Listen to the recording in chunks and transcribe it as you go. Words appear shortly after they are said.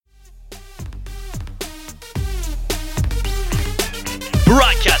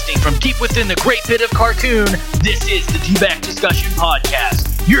Broadcasting from deep within the great bit of cartoon, this is the D-Back Discussion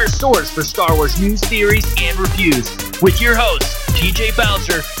Podcast, your source for Star Wars news, theories, and reviews, with your hosts, TJ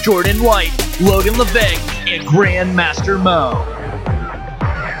Bowser, Jordan White, Logan Levesque, and Grandmaster Mo.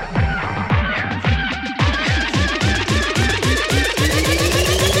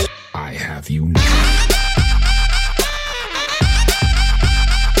 I have you now.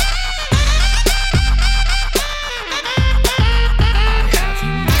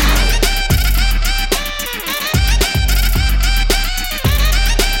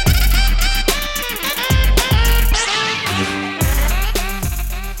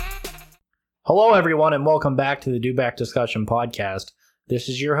 Hello, everyone, and welcome back to the D-Back Discussion Podcast. This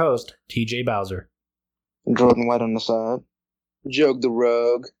is your host, TJ Bowser. Jordan White on the side. Joke the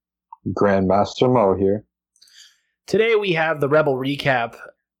Rogue. Grandmaster Mo here. Today we have the Rebel recap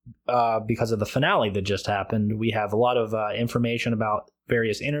because of the finale that just happened. We have a lot of information about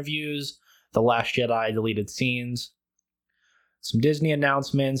various interviews, The Last Jedi deleted scenes, some Disney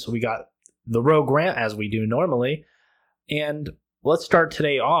announcements. We got the Rogue Rant, as we do normally, and let's start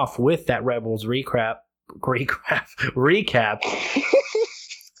today off with that Rebels recap.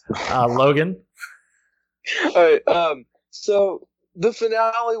 Logan? Alright, so the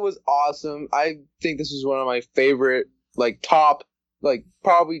finale was awesome. I think this is one of my favorite,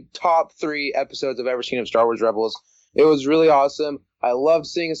 probably top 3 episodes I've ever seen of Star Wars Rebels. It was really awesome. I loved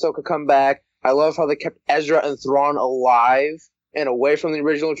seeing Ahsoka come back. I love how they kept Ezra and Thrawn alive and away from the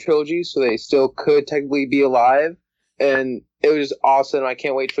original trilogy, so they still could technically be alive. And it was awesome. I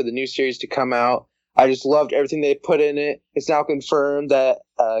can't wait for the new series to come out. I just loved everything they put in it. It's now confirmed that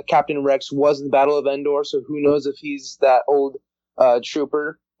Captain Rex was in the Battle of Endor, so who knows if he's that old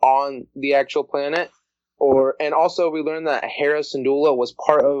trooper on the actual planet. And also we learned that Hera Syndulla was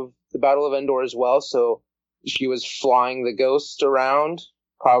part of the Battle of Endor as well, so she was flying the Ghost around,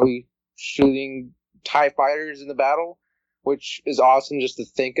 probably shooting TIE fighters in the battle, which is awesome just to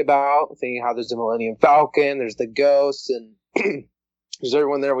think about, thinking how there's the Millennium Falcon, there's the Ghosts, and there's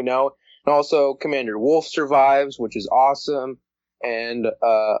everyone there we know. And also Commander Wolf survives, which is awesome. And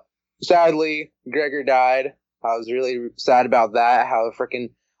sadly, Gregor died. I was really sad about that, how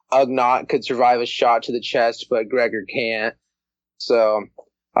freaking Ugnaught could survive a shot to the chest, but Gregor can't. So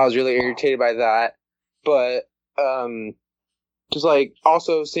I was really irritated by that. But just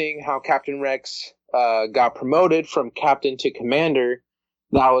also seeing how Captain Rex got promoted from captain to commander,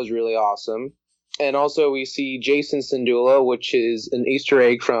 that was really awesome. And also we see Jacen Syndulla, which is an Easter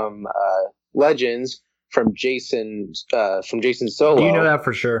egg from Legends from Jason Solo. Do you know that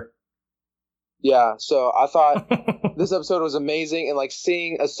for sure? Yeah, so I thought this episode was amazing, and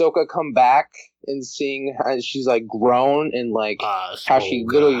seeing Ahsoka come back and seeing how she's grown and how she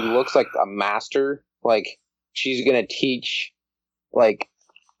literally looks like a master. She's gonna teach I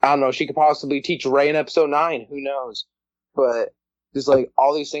don't know, she could possibly teach Rey in episode 9, who knows? But just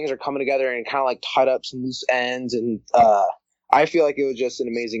all these things are coming together and kind of tied up some loose ends, and I feel like it was just an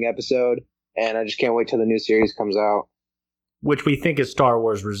amazing episode, and I just can't wait till the new series comes out. Which we think is Star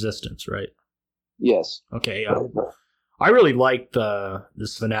Wars Resistance, right? Yes. Okay, I really liked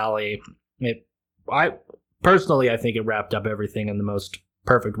this finale. I think it wrapped up everything in the most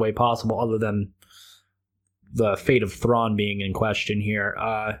perfect way possible, other than the fate of Thrawn being in question here.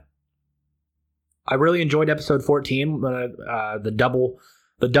 I really enjoyed episode 14,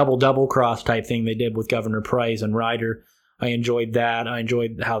 the double cross type thing they did with Governor Price and Ryder. I enjoyed that. I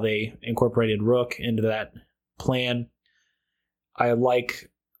enjoyed how they incorporated Rook into that plan. I like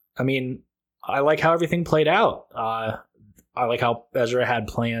how everything played out. I like how Ezra had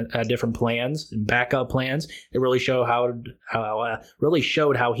different plans and backup plans. It really showed how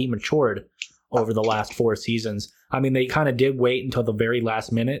he matured over the last 4 seasons. I mean, they kind of did wait until the very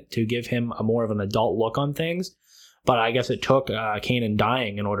last minute to give him a more of an adult look on things, but I guess it took Kanan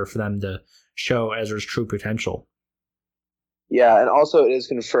dying in order for them to show Ezra's true potential. Yeah, and also it is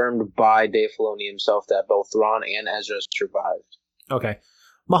confirmed by Dave Filoni himself that both Thrawn and Ezra survived. Okay.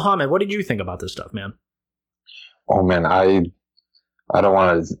 Muhammad, what did you think about this stuff, man? Oh man, I don't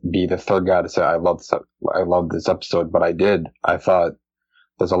want to be the third guy to say I love this episode, but I did. I thought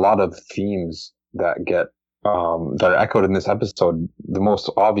there's a lot of themes that get that are echoed in this episode. The most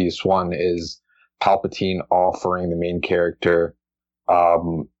obvious one is Palpatine offering the main character, a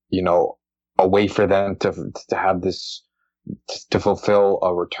way for them to have this, to fulfill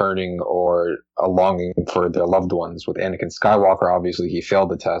a returning or a longing for their loved ones. With Anakin Skywalker, obviously he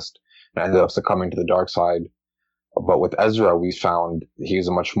failed the test and ended up succumbing to the dark side. But with Ezra, we found he was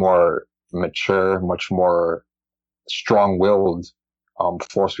a much more mature, much more strong-willed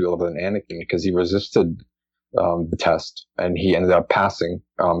force wielder than Anakin, because he resisted the test, and he ended up passing,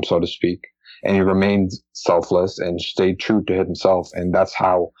 so to speak. And he remained selfless and stayed true to himself, and that's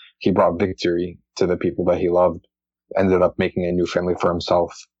how he brought victory to the people that he loved. Ended up making a new family for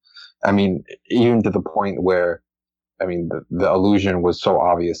himself. I mean, even to the point where, I mean, the illusion was so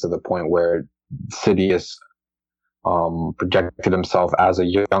obvious to the point where Sidious projected himself as a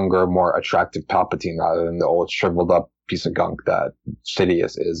younger, more attractive Palpatine rather than the old shriveled up piece of gunk that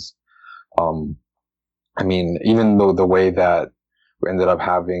Sidious is. I mean, even though the way that we ended up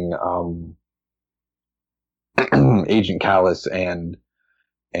having Agent Callus and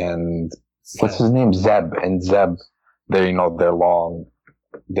what's his name, Zeb, they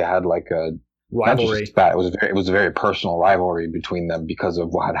had like a rivalry. It was a very personal rivalry between them because of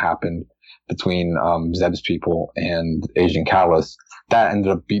what had happened between Zeb's people and Agent Callus. That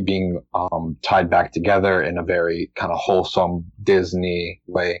ended up being tied back together in a very kind of wholesome Disney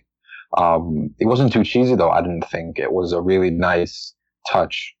way. It wasn't too cheesy though, I didn't think. It was a really nice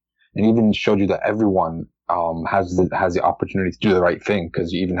touch, and even showed you that everyone has the opportunity to do the right thing,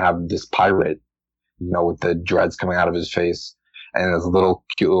 because you even have this pirate, with the dreads coming out of his face, and this little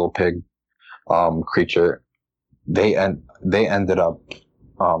cute little pig creature. They ended up,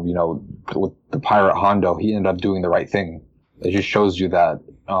 with the pirate Hondo, he ended up doing the right thing. It just shows you that,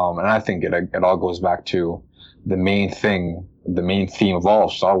 and I think it all goes back to the main theme of all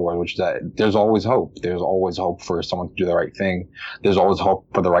Star Wars, which is that there's always hope. There's always hope for someone to do the right thing. There's always hope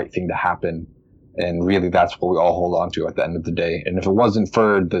for the right thing to happen. And really, that's what we all hold on to at the end of the day. And if it wasn't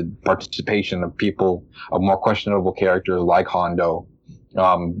for the participation of people, of more questionable characters like Hondo,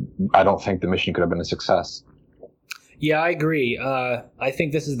 I don't think the mission could have been a success. Yeah, I agree. I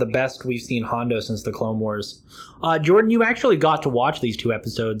think this is the best we've seen Hondo since the Clone Wars. Jordan, you actually got to watch these 2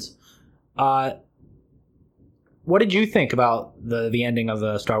 episodes. What did you think about the ending of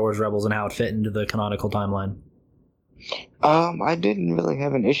the Star Wars Rebels and how it fit into the canonical timeline? I didn't really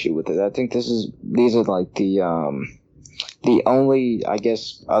have an issue with it. I think these are like the only, I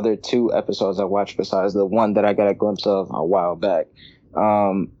guess, other 2 episodes I watched besides the one that I got a glimpse of a while back.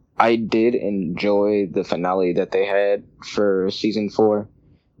 I did enjoy the finale that they had for season 4.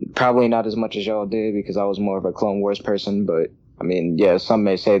 Probably not as much as y'all did, because I was more of a Clone Wars person, but I mean, yeah, some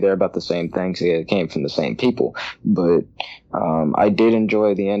may say they're about the same thing, so it came from the same people. But I did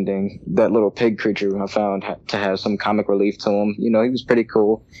enjoy the ending. That little pig creature I found to have some comic relief to him. He was pretty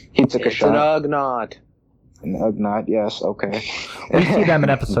cool. He took a shot. An Ugnaught. An Ugnaught, yes, okay. We see them in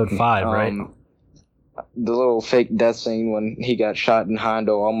episode 5, right? The little fake death scene when he got shot and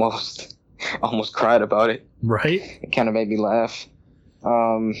Hondo almost cried about it. Right? It kind of made me laugh.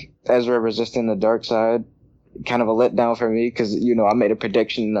 Ezra resisting the dark side. Kind of a letdown for me, because I made a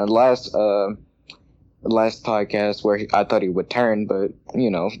prediction in the last podcast where I thought he would turn, but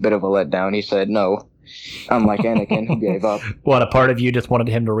bit of a letdown. He said no. Unlike Anakin, who gave up. What, a part of you just wanted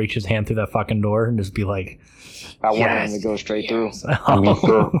him to reach his hand through that fucking door and just be like, I wanted him to go straight through.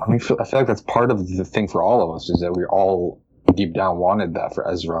 I feel like that's part of the thing for all of us, is that we all deep down wanted that for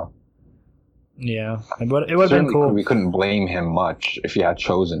Ezra. Yeah, it would have been cool. We couldn't blame him much if he had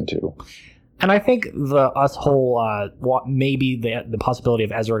chosen to. And I think maybe the possibility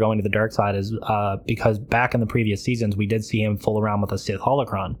of Ezra going to the dark side is because back in the previous seasons, we did see him fool around with a Sith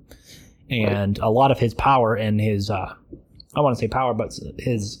holocron. And a lot of his power and his, I want to say power, but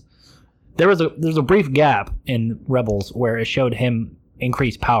there's a brief gap in Rebels where it showed him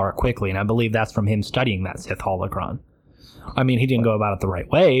increase power quickly. And I believe that's from him studying that Sith holocron. I mean, he didn't go about it the right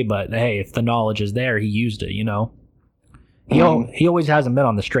way, but hey, if the knowledge is there, he used it, He always hasn't been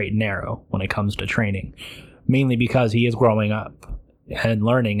on the straight and narrow when it comes to training, mainly because he is growing up and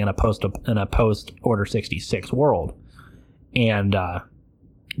learning in a post Order 66 world, and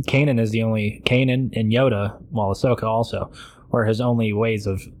Kanan and Yoda, well, Ahsoka also, were his only ways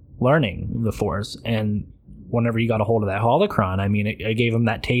of learning the Force. And whenever he got a hold of that holocron, I mean, it gave him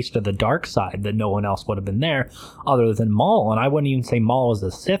that taste of the dark side that no one else would have been there other than Maul. And I wouldn't even say Maul was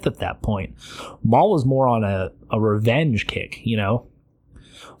a Sith at that point. Maul was more on a revenge kick,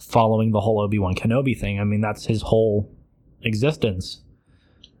 following the whole Obi-Wan Kenobi thing. I mean, that's his whole existence.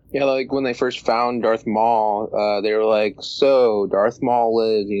 Yeah, like when they first found Darth Maul, they were like, so Darth Maul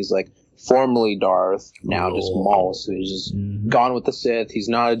lives. He's like, formerly Darth, now just Maul. So he's just gone with the Sith. He's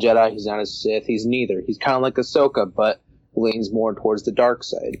not a Jedi. He's not a Sith. He's neither. He's kind of like Ahsoka, but leans more towards the dark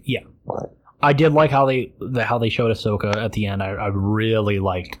side. Yeah. I did like how they showed Ahsoka at the end. I really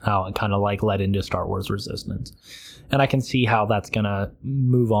liked how it kind of led into Star Wars Resistance. And I can see how that's going to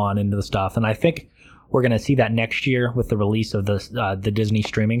move on into the stuff. And I think we're going to see that next year with the release of the Disney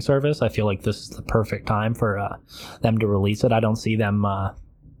streaming service. I feel like this is the perfect time for them to release it. I don't see them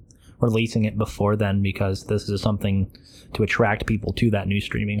releasing it before then because this is something to attract people to that new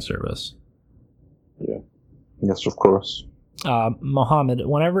streaming service. Yeah. Yes, of course. Mohammed,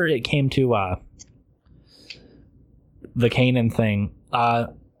 whenever it came to the Kanan thing,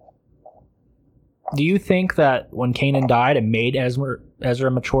 do you think that when Kanan died, it made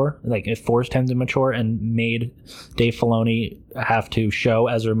Ezra mature? Like, it forced him to mature and made Dave Filoni have to show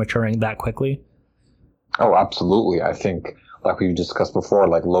Ezra maturing that quickly? Oh, absolutely. I think, like we've discussed before,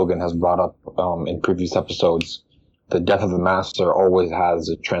 like Logan has brought up in previous episodes, the death of the master always has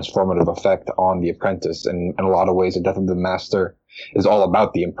a transformative effect on the apprentice. And in a lot of ways, the death of the master is all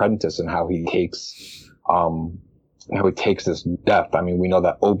about the apprentice and how he takes this death. I mean, we know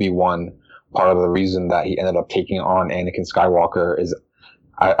that Obi-Wan, part of the reason that he ended up taking on Anakin Skywalker is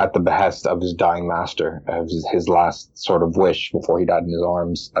at the behest of his dying master, of his last sort of wish before he died in his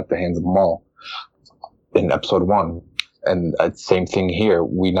arms at the hands of Maul in episode 1. And same thing here.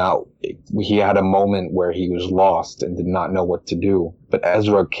 He had a moment where he was lost and did not know what to do. But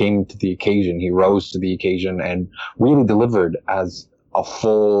Ezra came to the occasion. He rose to the occasion and really delivered as a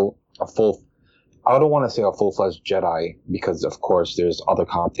full, I don't want to say a full-fledged Jedi because, of course, there's other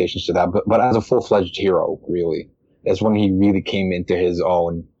connotations to that, but as a full-fledged hero, really. That's when he really came into his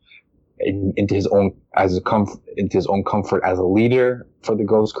own comfort as a leader for the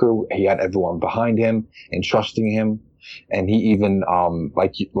Ghost Crew. He had everyone behind him and trusting him. And he even,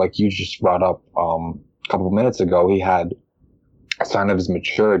 like you just brought up, a couple of minutes ago, he had a sign of his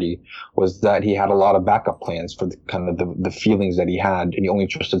maturity was that he had a lot of backup plans for the feelings that he had, and he only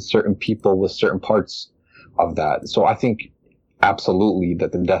trusted certain people with certain parts of that. So I think absolutely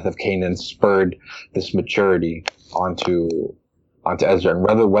that the death of Kanan spurred this maturity onto Ezra,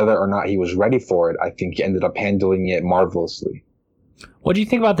 and whether or not he was ready for it, I think he ended up handling it marvelously. What do you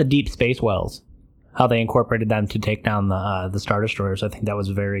think about the deep space wells? How they incorporated them to take down the Star Destroyers? I think that was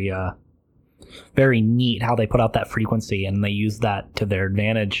very very neat how they put out that frequency and they used that to their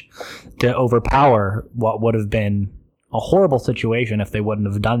advantage to overpower what would have been a horrible situation if they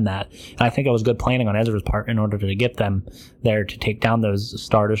wouldn't have done that. And I think it was good planning on Ezra's part in order to get them there to take down those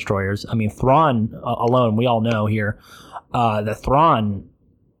Star Destroyers. I mean, Thrawn alone, we all know here, that Thrawn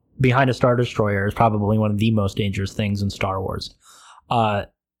behind a Star Destroyer is probably one of the most dangerous things in Star Wars.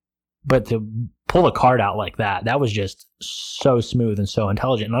 But to pull a card out like that was just so smooth and so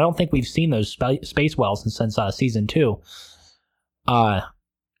intelligent. And I don't think we've seen those space wells since season 2. It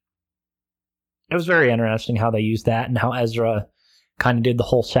was very interesting how they used that and how Ezra kind of did the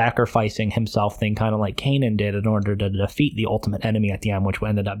whole sacrificing himself thing, kind of like Kanan did in order to defeat the ultimate enemy at the end, which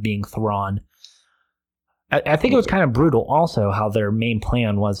ended up being Thrawn. I think it was kind of brutal also how their main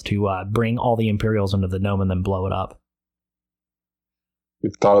plan was to bring all the Imperials into the dome and then blow it up.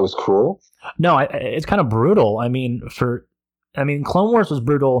 You thought it was cruel? No, it's kind of brutal. I mean, Clone Wars was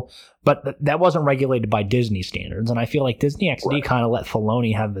brutal, but that wasn't regulated by Disney standards. And I feel like Disney XD kind of let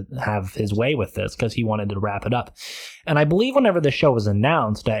Filoni have his way with this because he wanted to wrap it up. And I believe whenever the show was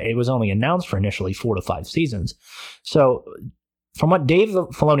announced, it was only announced for initially 4 to 5 seasons. So from what Dave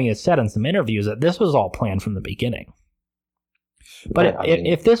Filoni has said in some interviews, that this was all planned from the beginning. But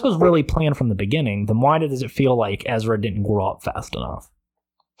if this was really planned from the beginning, then why does it feel like Ezra didn't grow up fast enough?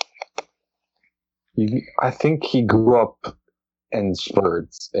 I think he grew up in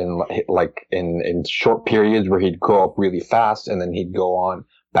spurts, in short periods where he'd grow up really fast, and then he'd go on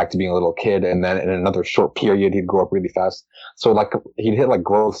back to being a little kid, and then in another short period he'd grow up really fast. So he'd hit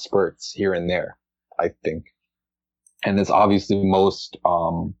growth spurts here and there, I think. And it's obviously most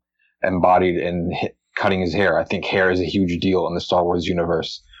embodied in cutting his hair. I think hair is a huge deal in the Star Wars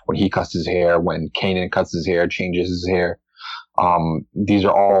universe. When he cuts his hair, when Kanan cuts his hair, changes his hair. These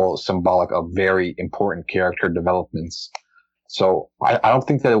are all symbolic of very important character developments. So I don't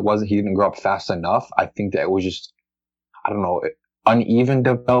think that he didn't grow up fast enough. I think that it was just, I don't know, uneven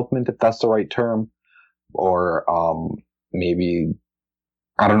development, if that's the right term, or maybe,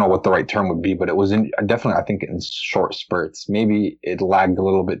 I don't know what the right term would be, but it was definitely, I think, in short spurts. Maybe it lagged a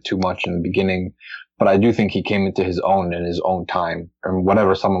little bit too much in the beginning, but I do think he came into his own in his own time, and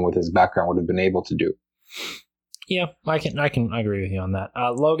whatever someone with his background would have been able to do. Yeah, I can agree with you on that.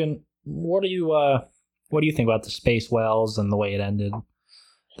 Logan, what do you think about the space wells and the way it ended?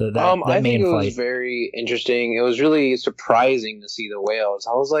 I think it was very interesting. It was really surprising to see the whales.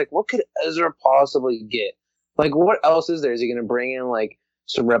 I was like, what could Ezra possibly get? Like, what else is there? Is he going to bring in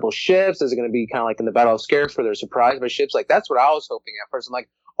some rebel ships? Is it going to be kind of like in the Battle of Scarif where they're surprised by ships? That's what I was hoping at first. I'm like,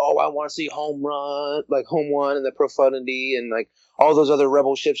 oh, I want to see Home One and the Profundity and all those other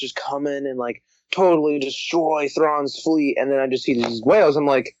rebel ships just come in and totally destroy Thrawn's fleet. And then I just see these whales. I'm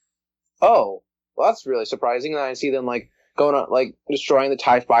like, oh, well, that's really surprising. And I see them going on, like, destroying the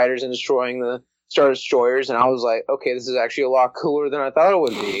TIE fighters and destroying the Star Destroyers, and I was like, okay, this is actually a lot cooler than I thought it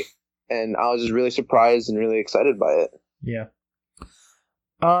would be. And I was just really surprised and really excited by it. Yeah.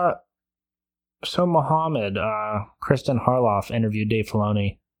 So Mohammed, Kristen Harloff interviewed Dave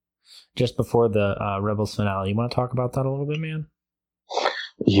Filoni just before the Rebels finale. You want to talk about that a little bit, man?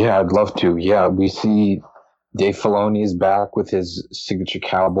 Yeah, I'd love to. Yeah, we see Dave Filoni is back with his signature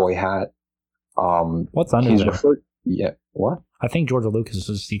cowboy hat. What's under there? Yeah, what? I think George Lucas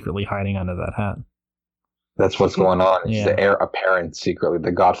is secretly hiding under that hat. That's what's going on. It's Yeah. the heir apparent secretly.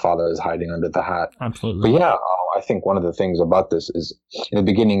 The Godfather is hiding under the hat. Absolutely. But yeah, I think one of the things about this is in the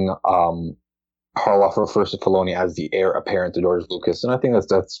beginning, Harloff refers to Filoni as the heir apparent to George Lucas, and I think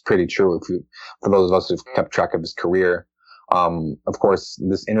that's pretty true. For those of us who've kept track of his career, of course,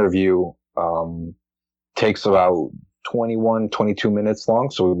 this interview takes about 21, 22 minutes long,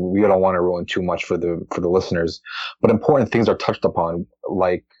 so we don't want to ruin too much for the listeners. But important things are touched upon,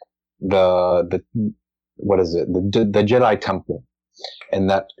 like the Jedi Temple, and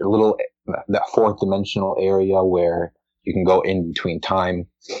that fourth dimensional area where you can go in between time.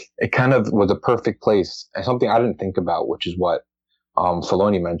 It kind of was a perfect place, and something I didn't think about, which is what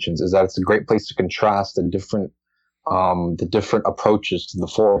Filoni mentions, is that it's a great place to contrast the different approaches to the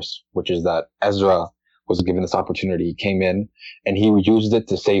Force, which is that Ezra was given this opportunity. He came in and he used it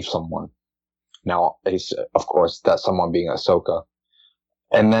to save someone. Now, of course, that someone being Ahsoka,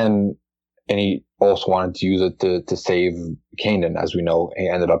 and he also wanted to use it to save Kanan. As we know, he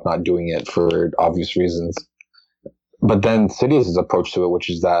ended up not doing it for obvious reasons. But then Sidious's approach to it, which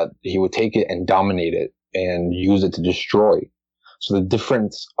is that he would take it and dominate it and use it to destroy. So the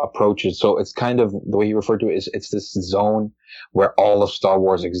different approaches, so it's kind of, the way he referred to it is, it's this zone where all of Star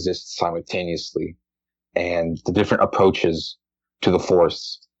Wars exists simultaneously. And the different approaches to the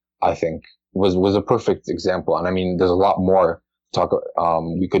Force, I think, was a perfect example. And I mean, there's a lot more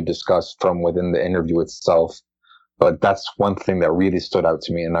we could discuss from within the interview itself. But that's one thing that really stood out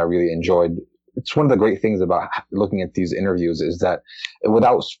to me and I really enjoyed. It's one of the great things about looking at these interviews is that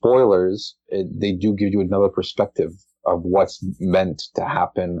without spoilers, they do give you another perspective of what's meant to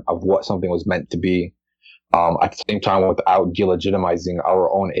happen, of what something was meant to be, at the same time without delegitimizing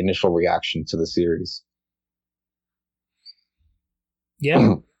our own initial reaction to the series.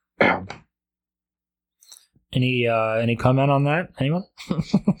 Yeah. Any comment on that? Anyone?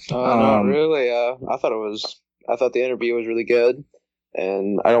 Not really. I thought the interview was really good,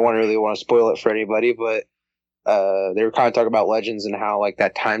 and I don't really want to spoil it for anybody, but they were kind of talking about Legends and how like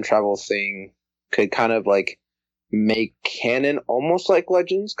that time travel thing could kind of like make canon almost like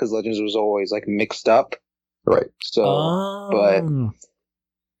Legends, because Legends was always like mixed up. Right. So, but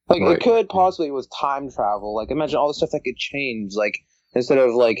like it could possibly with time travel. Like imagine all the stuff that could change. Like instead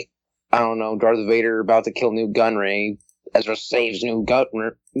of like, I don't know, Darth Vader about to kill Nute Gunray, Ezra saves Nute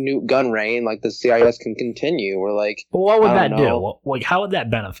Gunray, and like the CIS can continue. Or like, but what would that do? Like, how would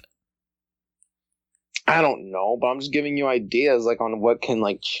that benefit? I don't know, but I'm just giving you ideas like on what can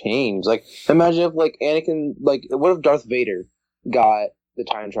like change. Like, imagine if like Anakin, like, what if Darth Vader got the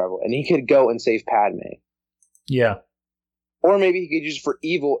time travel and he could go and save Padme? Yeah. Or maybe he could use it for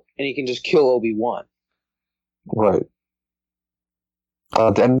evil and he can just kill Obi-Wan. Right.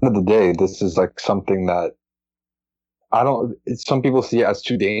 At the end of the day, this is like something that some people see it as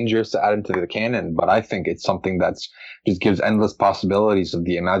too dangerous to add into the canon, but I think it's something that's just gives endless possibilities of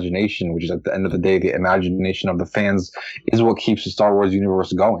the imagination, which is at the end of the day, the imagination of the fans is what keeps the Star Wars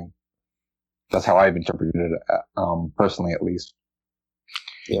universe going. That's how I've interpreted it, personally, at least.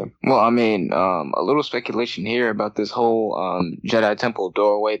 Yeah. Well, I mean, a little speculation here about this whole Jedi Temple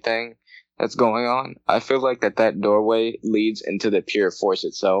doorway thing that's going on. I feel like that doorway leads into the pure Force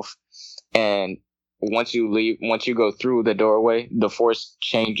itself, and once you go through the doorway, the Force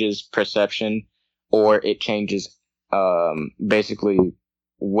changes perception, or it changes basically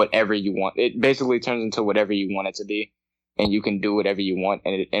whatever you want. It basically turns into whatever you want it to be, and you can do whatever you want,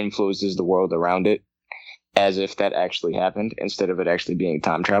 and it influences the world around it as if that actually happened instead of it actually being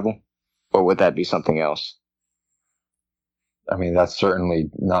time travel. Or would that be something else? I mean, that's certainly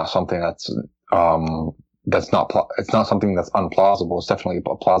not something that's it's not something that's unplausible. It's definitely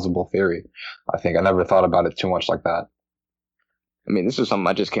a plausible theory. I think I never thought about it too much like that. I mean, this is something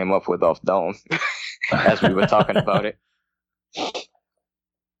I just came up with off dome as we were talking about it.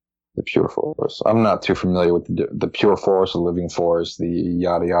 The pure Force. I'm not too familiar with the pure Force, the living Force, the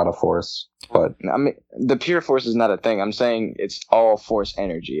yada yada Force. But I mean, the pure Force is not a thing. I'm saying it's all Force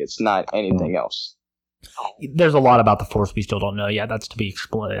energy. It's not anything else. There's a lot about the Force we still don't know yet. That's to be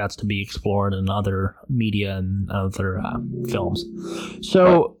explored. In other media and other films.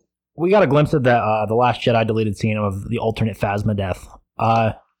 So we got a glimpse of the Last Jedi deleted scene of the alternate Phasma death,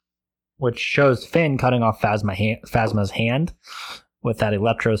 which shows Finn cutting off Phasma's hand with that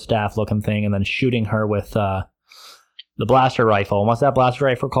electro staff looking thing, and then shooting her with the blaster rifle. What's that blaster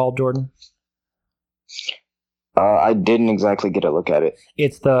rifle called, Jordan? I didn't exactly get a look at it.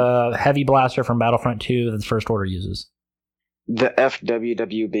 It's the heavy blaster from Battlefront 2 that the First Order uses. The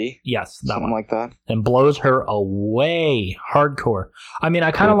FWWB? Yes, that Something one. like that. And blows her away hardcore. I mean,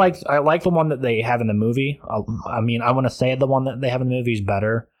 I kind of like the one that they have in the movie. I mean, I want to say the one that they have in the movie is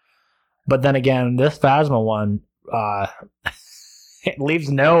better. But then again, this Phasma one, it leaves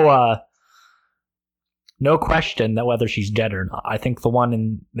no question that whether she's dead or not. I think the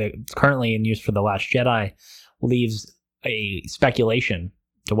one that's currently in use for The Last Jedi leaves a speculation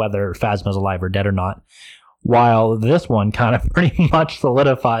to whether Phasma's alive or dead or not, while this one kind of pretty much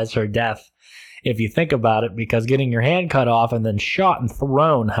solidifies her death, if you think about it, because getting your hand cut off and then shot and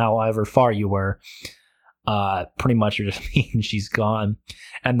thrown however far you were, pretty much just means she's gone.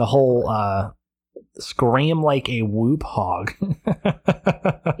 And the whole scream like a whoop hog.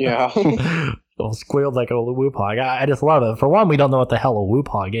 Yeah. Squealed like a whoop hog. I just love it. For one, we don't know what the hell a whoop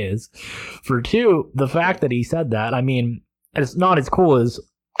hog is. For two, the fact that he said that, I mean, it's not as cool as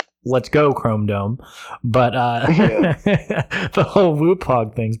 "Let's go, Chrome Dome," but the whole whoop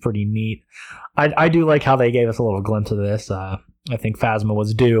hog thing's pretty neat. I do like how they gave us a little glimpse of this. I think Phasma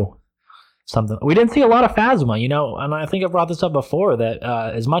was due something. We didn't see a lot of Phasma, and I think I brought this up before, that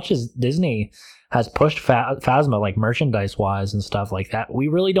as much as Disney has pushed Phasma like merchandise wise and stuff like that, we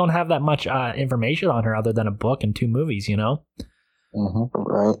really don't have that much information on her other than a book and 2 movies, Mm-hmm.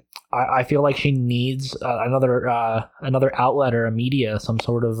 Right. I feel like she needs another outlet or a media, some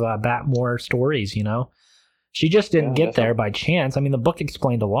sort of more stories, She just didn't get there by chance. I mean, the book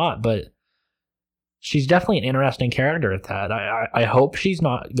explained a lot, but she's definitely an interesting character at that. I hope she's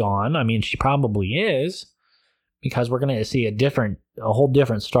not gone. I mean, she probably is, because we're going to see a whole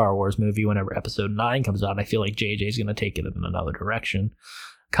different Star Wars movie whenever Episode 9 comes out. I feel like JJ's going to take it in another direction,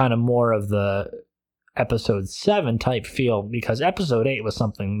 kind of more of the Episode 7 type feel, because Episode 8 was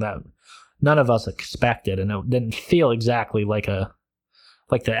something that none of us expected, and it didn't feel exactly like the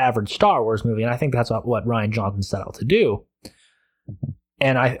average Star Wars movie, and I think that's what Rian Johnson set out to do.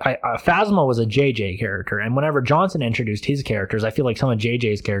 And Phasma was a JJ character, and whenever Johnson introduced his characters, I feel like some of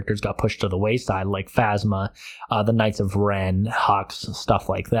JJ's characters got pushed to the wayside, like Phasma, the Knights of Ren, Hux, stuff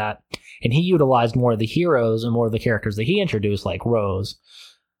like that. And he utilized more of the heroes and more of the characters that he introduced, like Rose,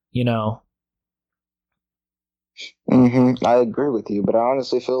 I agree with you, but I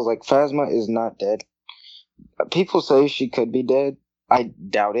honestly feel like Phasma is not dead. People say she could be dead. I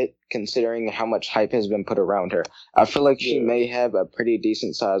doubt it, considering how much hype has been put around her. I feel like she may have a pretty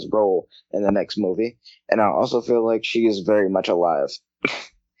decent sized role in the next movie, and I also feel like she is very much alive.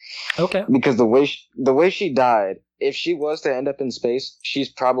 Okay. Because the way she died, if she was to end up in space, she's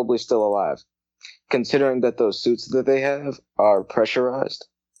probably still alive, considering that those suits that they have are pressurized,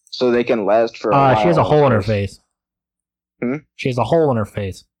 so they can last for a while. She has a hole in her face. She has a hole in her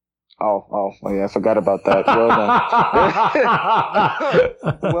face. Oh, yeah, I forgot about that.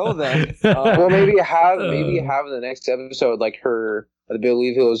 Well then. Well, maybe have the next episode, like I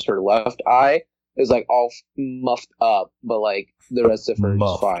believe it was her left eye is like all muffed up, but like the rest of her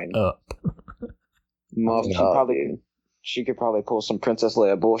is fine. Muffed up. She could probably pull some Princess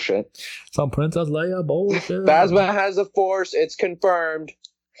Leia bullshit. Some Princess Leia bullshit. Phasma has the Force. It's confirmed.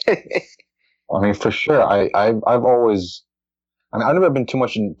 I mean, for sure. I've always. I mean, I've never been too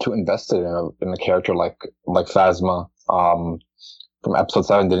invested in a character like Phasma. From Episode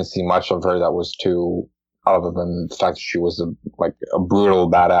 7, didn't see much of her that was too, other than the fact that she was a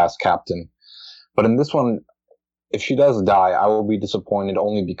brutal, badass captain. But in this one, if she does die, I will be disappointed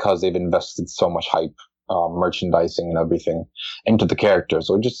only because they've invested so much hype, merchandising and everything into the character.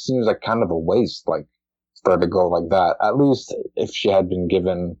 So it just seems like kind of a waste, like, for her to go like that. At least if she had been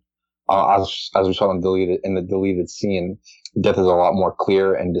given, as we saw in the deleted scene, death is a lot more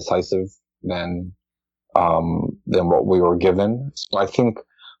clear and decisive than what we were given. So I think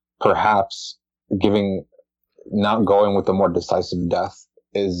perhaps not going with a more decisive death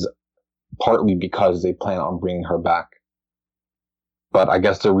is partly because they plan on bringing her back. But I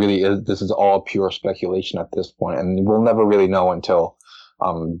guess this is all pure speculation at this point, and we'll never really know until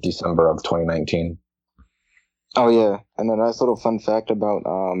December of 2019. Oh yeah, and a nice little fun fact about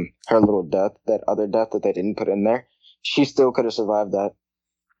her little death, that other death that they didn't put in there. She still could have survived that.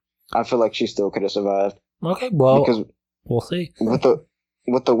 I feel like she still could have survived. Okay, well, because we'll see.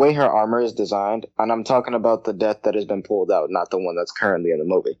 With the way her armor is designed, and I'm talking about the death that has been pulled out, not the one that's currently in the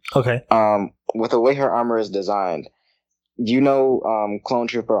movie. Okay. With the way her armor is designed, clone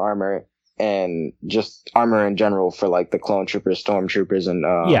trooper armor and just armor in general for like the clone troopers, stormtroopers, and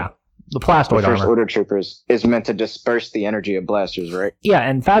the plastoid First armor. Order troopers is meant to disperse the energy of blasters, right? Yeah,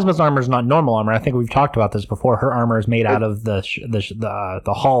 and Phasma's armor is not normal armor. I think we've talked about this before. Her armor is made out of the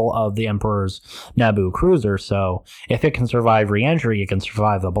hull of the Emperor's Naboo cruiser. So if it can survive re-entry, it can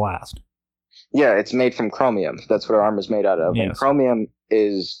survive the blast. Yeah, it's made from chromium. That's what her armor is made out of. Yes. And chromium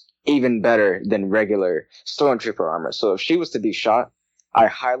is even better than regular stormtrooper armor. So if she was to be shot, I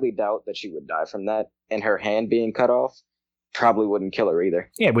highly doubt that she would die from that. And her hand being cut off probably wouldn't kill her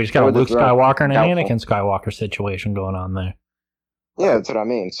either. Yeah, we just got a Or the Luke drone. Skywalker and an Doubtful. Anakin Skywalker situation going on there. Yeah, that's what I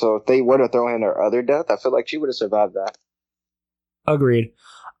mean. So if they were to throw in her other death, I feel like she would have survived that. Agreed.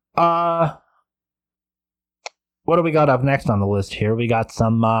 What do we got up next on the list here? We got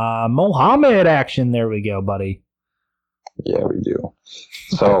some Mohammed action. There we go, buddy. Yeah, we do.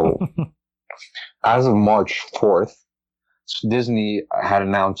 So, as of March 4th, Disney had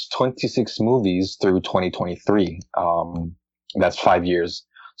announced 26 movies through 2023. That's 5 years.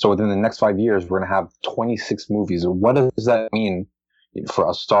 So within the next 5 years, we're going to have 26 movies. What does that mean for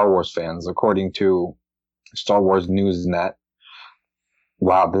us Star Wars fans? According to Star Wars Newsnet,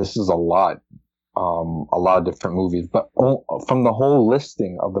 wow, this is a lot of different movies. But from the whole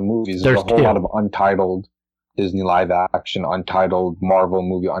listing of the movies, there's a whole lot of untitled Disney live action, untitled Marvel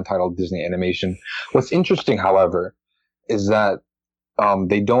movie, untitled Disney animation. What's interesting, however, is that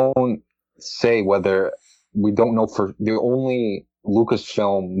they don't say whether, we don't know for the only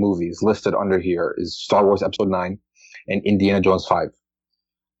Lucasfilm movies listed under here is Star Wars Episode 9 and Indiana Jones 5.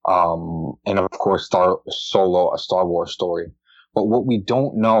 And of course, Solo, A Star Wars Story. But what we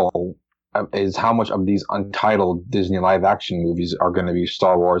don't know is how much of these untitled Disney live action movies are going to be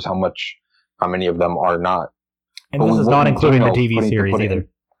Star Wars, how many of them are not. And But this is what not we including do the know, TV series either.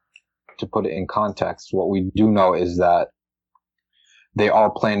 To put it in context, what we do know is that they are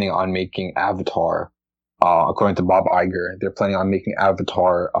planning on making Avatar, according to Bob Iger, they're planning on making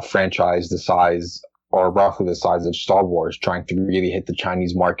Avatar a franchise the size, or roughly the size of Star Wars, trying to really hit the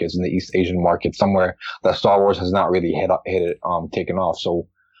Chinese markets and the East Asian market, somewhere that Star Wars has not really taken off. So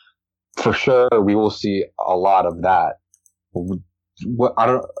for sure, we will see a lot of that.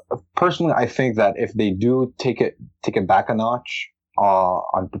 Personally, I think that if they do take it back a notch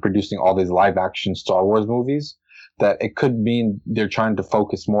on producing all these live action Star Wars movies, that it could mean they're trying to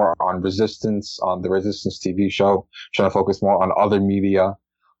focus more on Resistance, on the Resistance TV show, trying to focus more on other media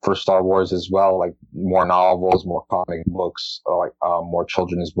for Star Wars as well, like more novels, more comic books, like more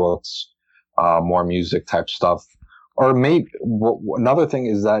children's books, more music type stuff. Or maybe another thing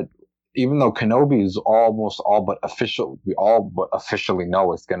is that even though Kenobi is almost all but official, we all but officially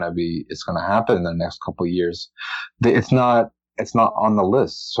know it's gonna happen in the next couple of years. It's not on the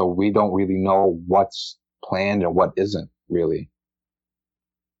list, so we don't really know what's planned and what isn't really.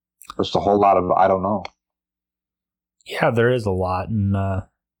 There's a whole lot of I don't know. Yeah, there is a lot, and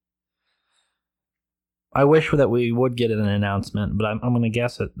I wish that we would get an announcement, but I'm going to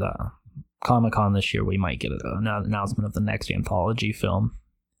guess at Comic-Con this year we might get an announcement of the next anthology film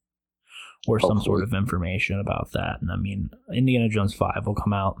or some sort of information about that. And I mean, Indiana Jones 5 will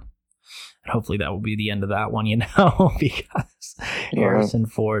come out, and hopefully that will be the end of that one, because Harrison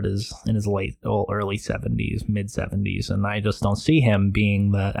Ford is in his early 70s, mid 70s, and I just don't see him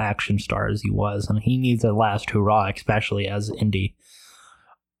being the action star as he was, and he needs a last hurrah, especially as Indy.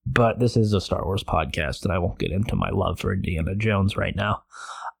 But this is a Star Wars podcast, and I won't get into my love for Indiana Jones right now.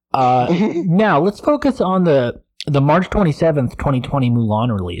 Now, let's focus on the March 27th, 2020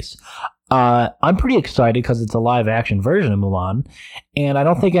 Mulan release. I'm pretty excited because it's a live-action version of Mulan, and I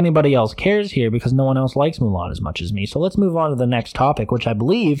don't think anybody else cares here because no one else likes Mulan as much as me. So let's move on to the next topic, which I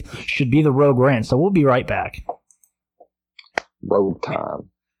believe should be the Rogue Rant. So we'll be right back. Rogue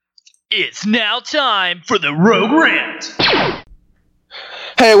time. It's now time for the Rogue Rant.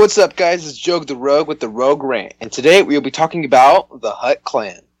 Hey, what's up, guys? It's Joe the Rogue with the Rogue Rant, and today we will be talking about the Hutt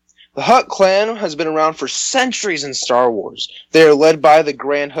Clan. The Hutt Clan has been around for centuries in Star Wars. They are led by the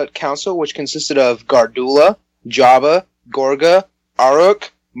Grand Hutt Council, which consisted of Gardula, Jabba, Gorga, Aruk,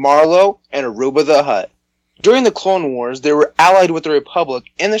 Marlo, and Aruba the Hutt. During the Clone Wars, they were allied with the Republic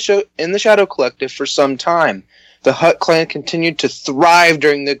and the Shadow Collective for some time. The Hutt Clan continued to thrive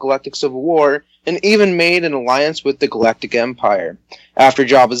during the Galactic Civil War, and even made an alliance with the Galactic Empire. After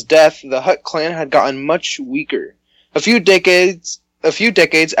Jabba's death, the Hutt Clan had gotten much weaker. A few decades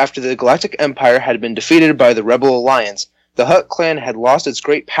after the Galactic Empire had been defeated by the Rebel Alliance, the Hutt Clan had lost its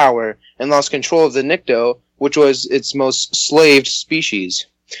great power and lost control of the Nikto, which was its most slaved species.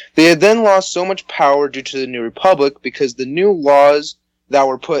 They had then lost so much power due to the New Republic because the new laws that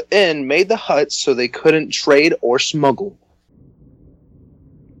were put in made the Hutts so they couldn't trade or smuggle.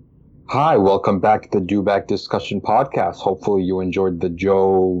 Hi, welcome back to the Do Back Discussion Podcast. Hopefully you enjoyed the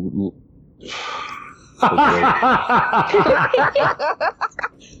Joe...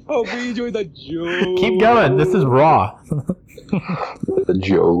 Hope we enjoyed the joke. Keep going. This is raw. the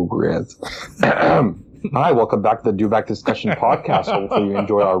Joe Grant. Hi, welcome back to the Do Back Discussion Podcast. Hopefully you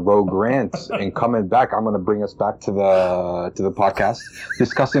enjoy our rogue rants. And coming back, I'm going to bring us back to the podcast,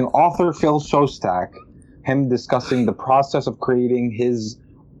 discussing author Phil Shostak, him discussing the process of creating his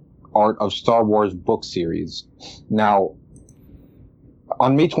Art of Star Wars book series. Now,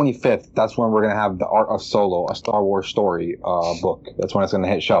 on May 25th, that's when we're going to have the Art of Solo, a Star Wars story book. That's when it's going to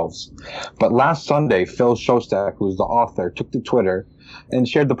hit shelves. But last Sunday, Phil Shostak, who's the author, took to Twitter and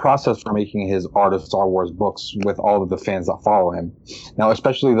shared the process for making his Art of Star Wars books with all of the fans that follow him. Now,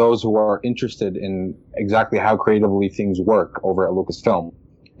 especially those who are interested in exactly how creatively things work over at Lucasfilm.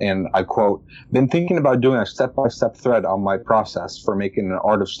 And I quote, "Been thinking about doing a step-by-step thread on my process for making an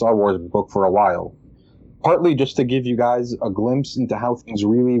Art of Star Wars book for a while. Partly just to give you guys a glimpse into how things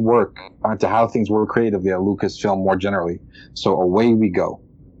really work, into how things work creatively at Lucasfilm more generally. So away we go."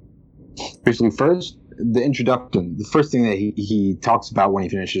 Basically, first, the introduction. The first thing that he talks about when he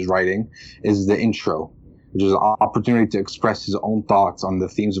finishes writing is the intro, which is an opportunity to express his own thoughts on the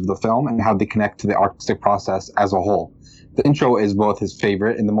themes of the film and how they connect to the artistic process as a whole. The intro is both his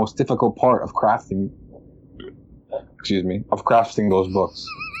favorite and the most difficult part of crafting those books.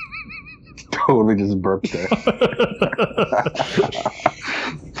 Totally just burped there.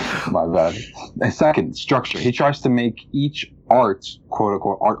 My bad. And second, structure. He tries to make each art, quote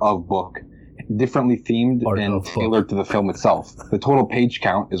unquote, art of book, differently themed and tailored to the film itself. The total page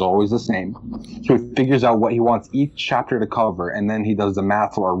count is always the same. So he figures out what he wants each chapter to cover, and then he does the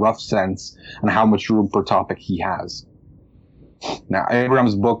math for a rough sense on how much room per topic he has. Now,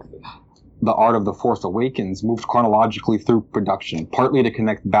 Abrams' book, The Art of the Force Awakens, moved chronologically through production, partly to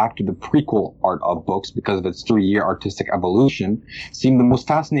connect back to the prequel Art of books because of its 3-year artistic evolution, seemed the most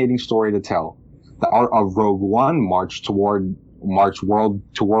fascinating story to tell. The Art of Rogue One marched world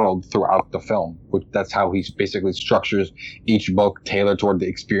to world throughout the film, which that's how he basically structures each book tailored toward the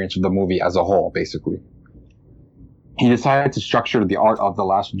experience of the movie as a whole, basically. He decided to structure The Art of the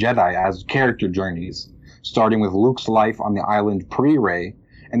Last Jedi as character journeys, starting with Luke's life on the island pre-Rey,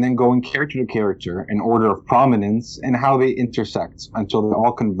 and then going character to character in order of prominence and how they intersect until they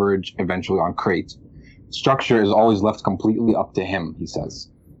all converge eventually on Crate. Structure is always left completely up to him, he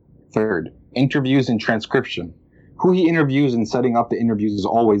says. Third, interviews and transcription. Who he interviews and setting up the interviews is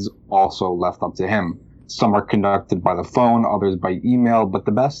always also left up to him. Some are conducted by the phone, others by email, but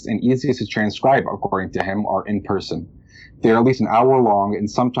the best and easiest to transcribe, according to him, are in person. They are at least an hour long, and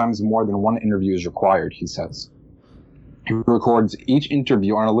sometimes more than one interview is required, he says. He records each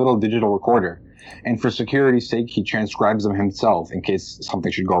interview on a little digital recorder, and for security's sake, he transcribes them himself in case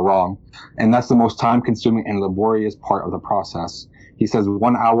something should go wrong, and that's the most time-consuming and laborious part of the process. He says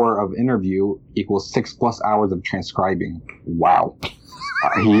 1 hour of interview equals 6+ hours of transcribing. Wow.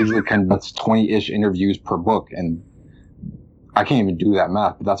 He usually conducts 20-ish interviews per book, and I can't even do that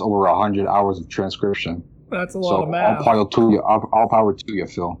math, but that's over 100 hours of transcription. That's a lot of math. All power to you,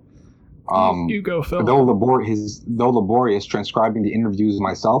 Phil. You go, Phil. Though laborious, transcribing the interviews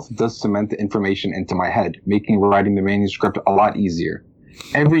myself does cement the information into my head, making writing the manuscript a lot easier.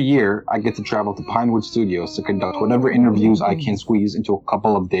 Every year, I get to travel to Pinewood Studios to conduct whatever interviews I can squeeze into a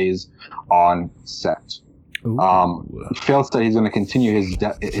couple of days on set. Phil said he's going to continue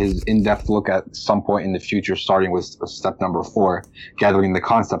his in-depth look at some point in the future, starting with step number 4, gathering the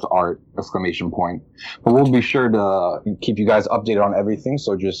concept art, ! But we'll be sure to keep you guys updated on everything,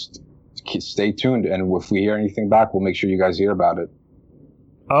 so just stay tuned, and if we hear anything back, we'll make sure you guys hear about it.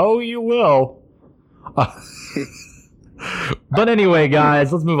 Oh, you will. But anyway,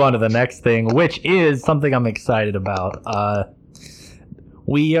 guys, let's move on to the next thing, which is something I'm excited about.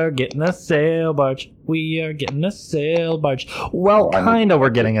 We are getting a sail barge. Well, kind of we're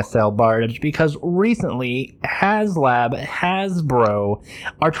getting a sail barge because recently Hasbro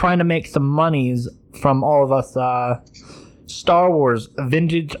are trying to make some monies from all of us Star Wars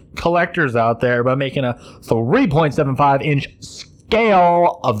vintage collectors out there by making a 3.75-inch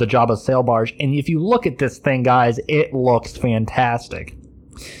scale of the Jabba sail barge. And if you look at this thing, guys, it looks fantastic.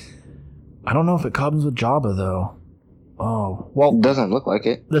 I don't know if it comes with Jabba, though. Oh, well. It doesn't look like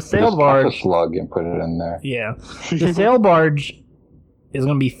it. The sail barge. Just a slug and put it in there. Yeah. The sail barge is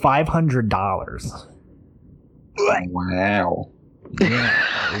going to be $500. Wow.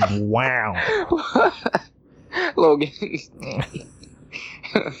 Yeah. Wow. Logan.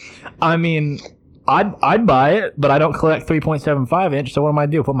 I mean, I'd buy it, but I don't collect 3.75 inch. So what am I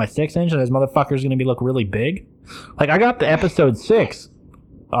do? Put my 6 inch, and this motherfucker's gonna look really big. Like I got the episode 6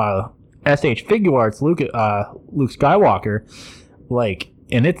 SH Figure Arts Luke Skywalker, like,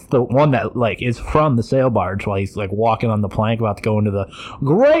 and it's the one that like is from the sail barge while he's like walking on the plank about to go into the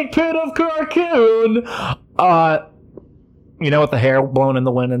Great Pit of Carcoon. You know, with the hair blown in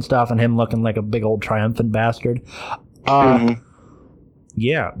the wind and stuff, and him looking like a big old triumphant bastard.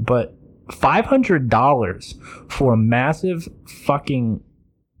 Yeah, but $500 for a massive fucking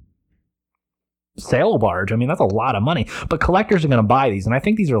sail barge. I mean, that's a lot of money. But collectors are going to buy these, and I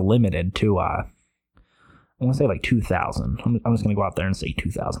think these are limited to, I want to say like 2,000. I'm just going to go out there and say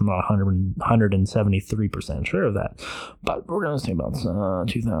 2,000. I'm not 173% sure of that. But we're going to say about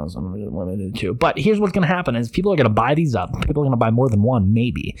 2,000 limited to. But here's what's going to happen is people are going to buy these up. People are going to buy more than one,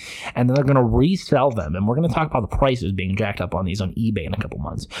 maybe. And then they're going to resell them. And we're going to talk about the prices being jacked up on these on eBay in a couple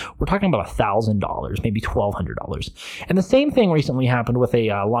months. We're talking about $1,000, maybe $1,200. And the same thing recently happened with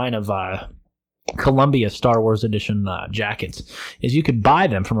a line of Columbia Star Wars Edition jackets, is you could buy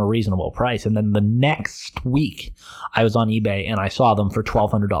them from a reasonable price, and then the next week I was on eBay and I saw them for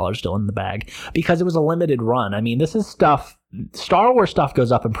 $1,200 still in the bag because it was a limited run. I mean, this is stuff, Star Wars stuff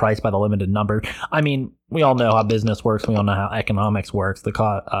goes up in price by the limited number. I mean, we all know how business works, we all know how economics works,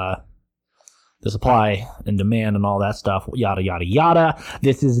 the supply and demand and all that stuff, yada, yada, yada.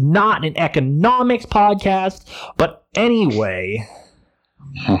 This is not an economics podcast, but anyway...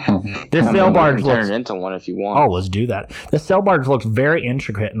 This sail barge looks... Turn it into one if you want. Oh, let's do that. The sail barge looks very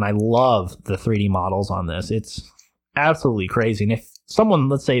intricate, and I love the 3D models on this. It's absolutely crazy. And if someone,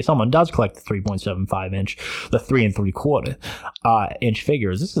 let's say someone does collect the 3.75 inch, the 3 3/4 inch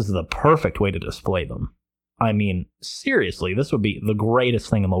figures, this is the perfect way to display them. I mean, seriously, this would be the greatest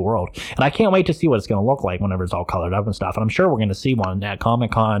thing in the world. And I can't wait to see what it's going to look like whenever it's all colored up and stuff. And I'm sure we're going to see one at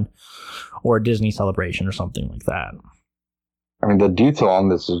Comic-Con or a Disney Celebration or something like that. I mean, the detail on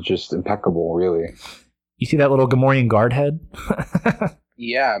this is just impeccable, really. You see that little Gamorrean guard head?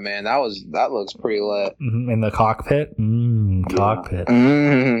 Yeah, man, that looks pretty lit. In the cockpit? Cockpit.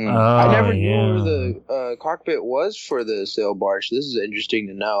 I never knew where the cockpit was for the sail barge. This is interesting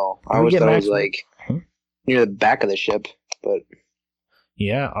to know. I always thought it was like near the back of the ship, but...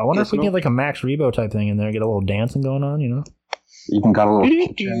 Yeah, I wonder if we get like a Max Rebo type thing in there, get a little dancing going on, you know? Even got a little...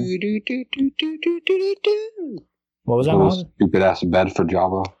 What was that? Little stupid ass bed for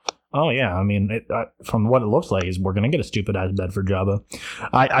Jabba. Oh yeah, I mean, from what it looks like, is we're gonna get a stupid ass bed for Jabba.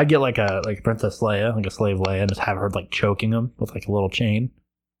 I get like a Princess Leia, like a slave Leia, and just have her like choking him with like a little chain.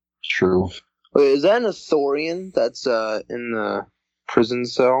 True. Wait, is that an Ithorian that's in the prison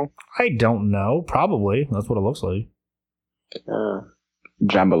cell? I don't know. Probably that's what it looks like.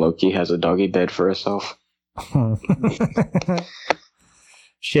 Jabba Loki has a doggy bed for herself.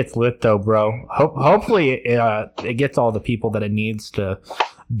 Shit's lit though, bro. Hopefully it gets all the people that it needs to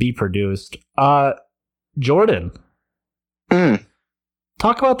be produced. Jordan.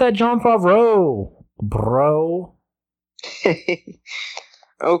 Talk about that Jon Favreau, bro.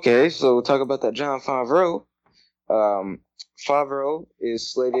 Okay, so we'll talk about that Jon Favreau. Favreau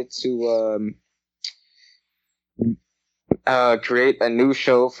is slated to create a new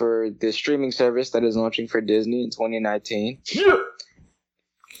show for the streaming service that is launching for Disney in 2019. Yeah.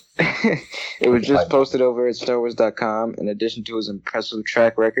 It was just posted over at StarWars.com. In addition to his impressive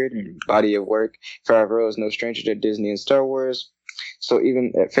track record and body of work, Favreau is no stranger to Disney and Star Wars, so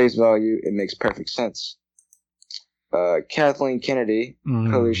even at face value, it makes perfect sense. Kathleen Kennedy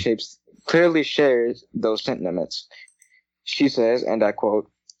clearly shares those sentiments. She says, and I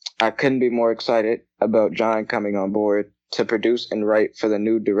quote, "I couldn't be more excited about Jon coming on board to produce and write for the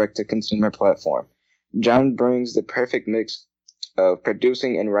new direct-to-consumer platform. Jon brings the perfect mix of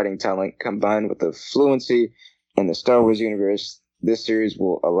producing and writing talent combined with the fluency in the Star Wars universe. This series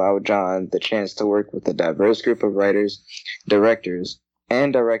will allow Jon the chance to work with a diverse group of writers, directors,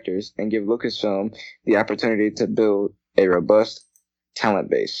 and directors, and give Lucasfilm the opportunity to build a robust talent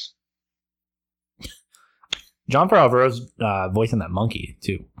base." Jon Favreau's voicing that monkey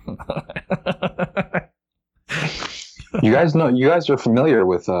too. You guys are familiar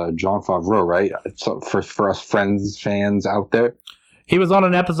with Jon Favreau, right? So for us fans out there, he was on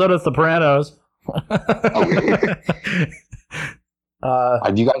an episode of Sopranos. Do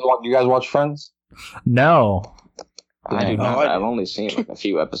you guys watch Friends? No, I do not. I've only seen like a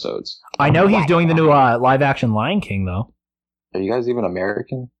few episodes. I know he's doing the new live action Lion King though. Are you guys even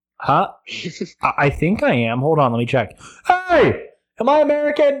American? Huh? I think I am. Hold on, let me check. Hey, am I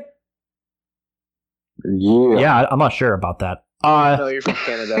American? Yeah, I'm not sure about that. No, you're from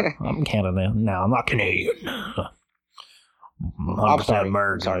Canada. I'm Canada. No, I'm not Canadian. I'm sorry.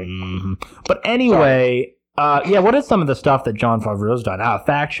 American. Sorry. But anyway, yeah, what is some of the stuff that Jon Favreau's done?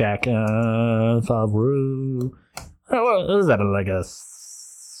 Fact check. Favreau. What is that, like a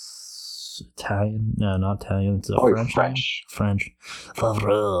Italian. No, not Italian. It's French. French.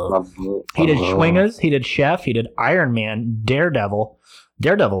 He did Schwingers. He did Chef. He did Iron Man. Daredevil.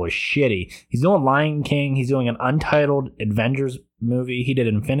 Daredevil was shitty. He's doing Lion King. He's doing an untitled Avengers movie. He did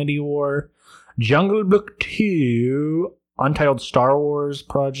Infinity War. Jungle Book 2. Untitled Star Wars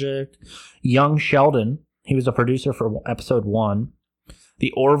project. Young Sheldon. He was a producer for episode 1.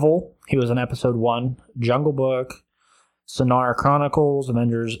 The Orville. He was in episode 1. Jungle Book. Sonara Chronicles,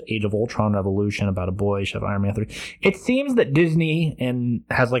 Avengers, Age of Ultron, Revolution, about a boy, Chef Iron Man 3. It seems that Disney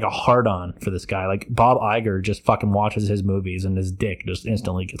has like a hard-on for this guy. Like Bob Iger just fucking watches his movies and his dick just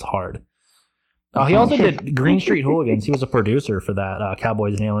instantly gets hard. He also did Green Street Hooligans. He was a producer for that,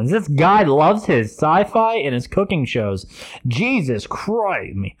 Cowboys and Aliens. This guy loves his sci-fi and his cooking shows. Jesus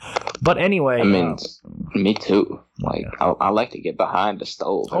Christ. But anyway. I mean, me too. Like, I like to get behind the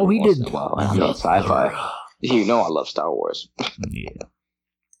stove. He did. I mean, sci-fi. You know I love Star Wars. Yeah.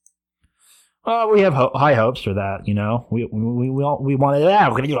 We have high hopes for that. You know, we wanted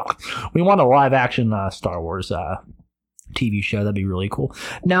that. We want a live action Star Wars TV show. That'd be really cool.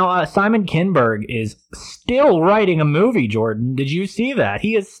 Now, Simon Kinberg is still writing a movie. Jordan, did you see that?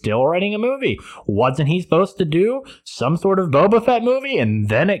 He is still writing a movie. Wasn't he supposed to do some sort of Boba Fett movie, and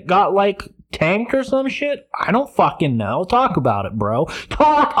then it got like tanked or some shit? I don't fucking know. Talk about it, bro.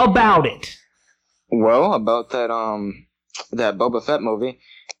 Talk about it. Well, about that Boba Fett movie,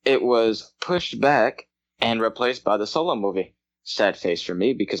 it was pushed back and replaced by the Solo movie. Sad face for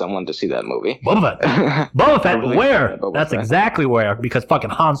me because I wanted to see that movie. Boba Fett. Boba Fett, where? That's Fett. Exactly where, because fucking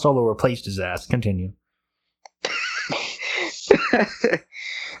Han Solo replaced his ass. Continue.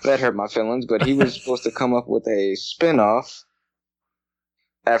 That hurt my feelings, but he was supposed to come up with a spin-off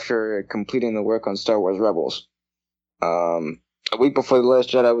after completing the work on Star Wars Rebels. A week before The Last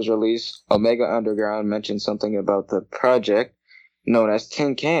Jedi was released, Omega Underground mentioned something about the project known as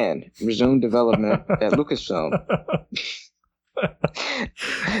Tin Can resumed development at Lucasfilm.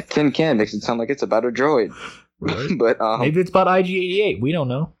 Tin Can makes it sound like it's about a droid. Right. But maybe it's about IG-88. We don't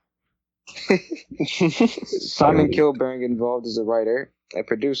know. Simon Kinberg involved as a writer and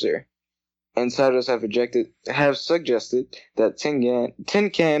producer. Insiders have suggested that Tin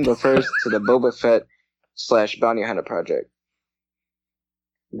Can refers to the Boba Fett / Bounty Hunter project.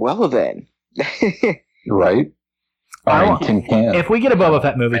 Well then. Right? Tin Can. If we get a Boba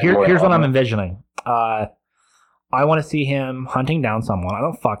Fett movie, here's what I'm envisioning. I want to see him hunting down someone. I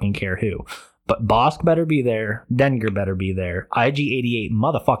don't fucking care who. But Bosk better be there. Dengar better be there. IG-88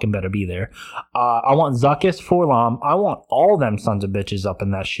 motherfucking better be there. I want Zuckuss, Forlom. I want all them sons of bitches up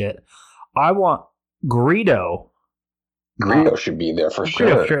in that shit. I want Greedo. Greedo should be there for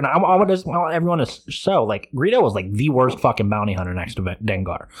sure. And I want everyone to show, like, Greedo was like the worst fucking bounty hunter next to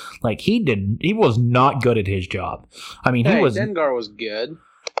Dengar. Like, he was not good at his job. I mean, Dengar was good.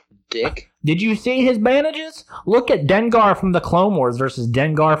 Dick. Did you see his bandages? Look at Dengar from the Clone Wars versus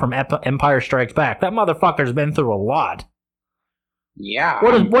Dengar from Empire Strikes Back. That motherfucker's been through a lot. Yeah.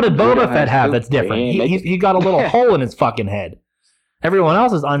 What did Boba Fett have that's different? He got a little hole in his fucking head. Everyone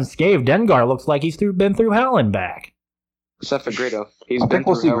else is unscathed. Dengar looks like he's been through hell and back. Except for Greedo. He's I been think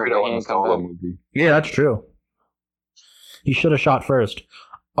we'll see through Greedo in the Solo movie. Yeah, that's true. He should have shot first.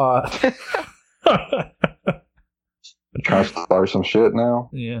 Trying to start some shit now.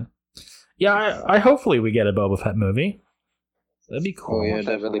 Yeah. Yeah, I hopefully we get a Boba Fett movie. That'd be cool. Oh yeah,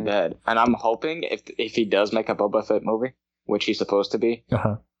 that's really bad. And I'm hoping if he does make a Boba Fett movie, which he's supposed to be,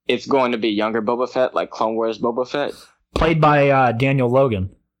 it's going to be younger Boba Fett, like Clone Wars Boba Fett. Played by Daniel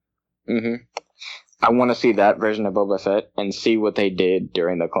Logan. Mm-hmm. I want to see that version of Boba Fett and see what they did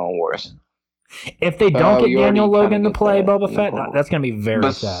during the Clone Wars. If they don't get Daniel Logan to play Boba Fett, that's going to be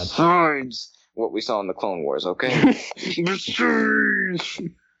very sad. Besides what we saw in the Clone Wars, okay?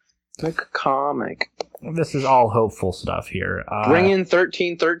 Make a comic. This is all hopeful stuff here. Bring in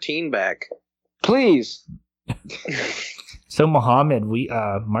 1313 back. Please. So Muhammad,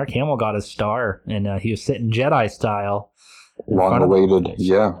 Mark Hamill got his star, and he was sitting Jedi style. Long awaited.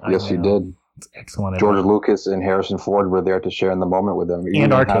 Yeah, yes, he did. It's excellent. George Lucas and Harrison Ford were there to share in the moment with him.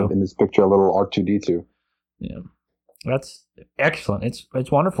 And R2. Have in this picture a little R2-D2. Yeah, that's excellent.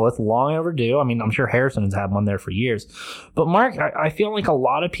 It's wonderful. It's long overdue. I mean, I'm sure Harrison has had one there for years. But Mark, I feel like a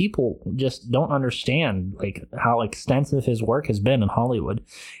lot of people just don't understand like how extensive his work has been in Hollywood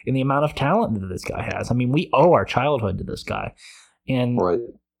and the amount of talent that this guy has. I mean, we owe our childhood to this guy, and right.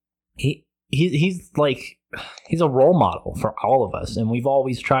 He's like. He's a role model for all of us, and we've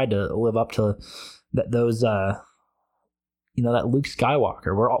always tried to live up to those, that Luke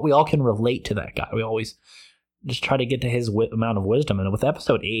Skywalker. We all can relate to that guy. We always just try to get to his amount of wisdom. And with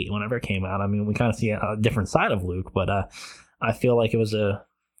Episode 8, whenever it came out, I mean, we kind of see a different side of Luke, but I feel like it was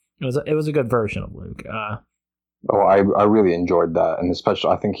It was a good version of Luke. I really enjoyed that, and especially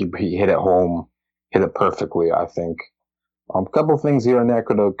I think he hit it home, hit it perfectly. I think a couple of things here and there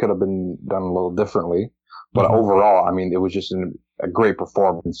could have been done a little differently, but overall, I mean, it was just a great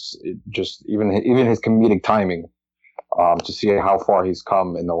performance. It just even his comedic timing, to see how far he's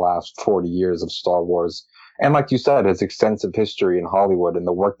come in the last 40 years of Star Wars, and like you said, his extensive history in Hollywood and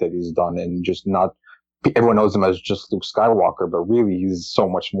the work that he's done, and just not. Everyone knows him as just Luke Skywalker, but really he's so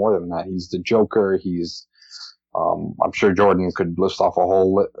much more than that. He's the Joker. He's, I'm sure Jordan could list off a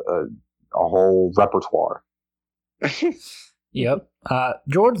whole repertoire. Yep.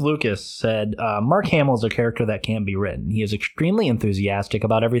 George Lucas said, Mark Hamill is a character that can't be written. He is extremely enthusiastic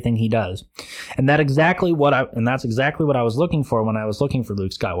about everything he does. And that's exactly what I was looking for when I was looking for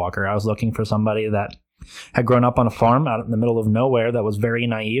Luke Skywalker. I was looking for somebody that had grown up on a farm out in the middle of nowhere that was very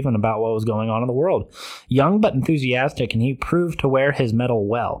naive and about what was going on in the world. Young but enthusiastic, and he proved to wear his mettle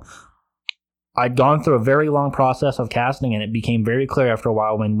well. I'd gone through a very long process of casting, and it became very clear after a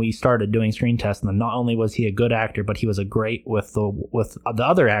while when we started doing screen tests that not only was he a good actor, but he was a great with the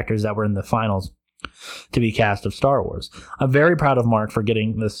other actors that were in the finals to be cast of Star Wars. I'm very proud of Mark for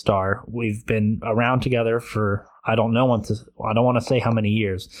getting this star. We've been around together for I don't want to say how many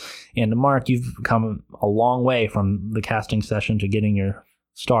years. And Mark, you've come a long way from the casting session to getting your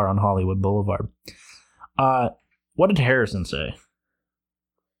star on Hollywood Boulevard. What did Harrison say?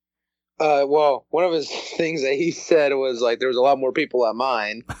 Well, one of his things that he said was like there was a lot more people at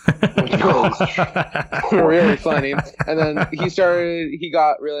mine, which was really funny. And then he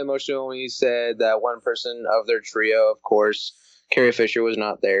got really emotional when he said that one person of their trio, of course, Carrie Fisher, was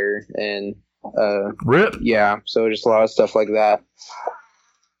not there, and RIP. Yeah, so just a lot of stuff like that.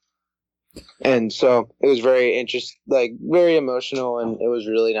 And so it was very very emotional, and it was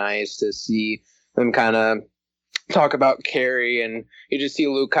really nice to see them kind of talk about Carrie, and you just see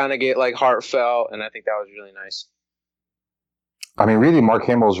Luke kind of get like heartfelt, and I think that was really nice. I mean, really, Mark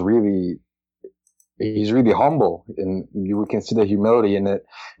Hamill's he's really humble, and you can see the humility in it.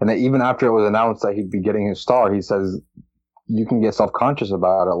 And that even after it was announced that he'd be getting his star, he says, you can get self-conscious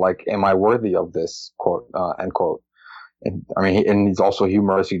about it. Like, am I worthy of this? Quote, end quote. And I mean, and he's also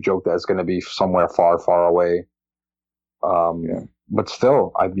humorous. He joked that it's going to be somewhere far, far away. But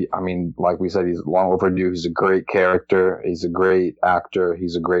still, I mean, like we said, he's long overdue. He's a great character. He's a great actor.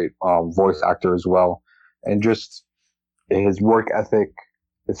 He's a great voice actor as well. And just his work ethic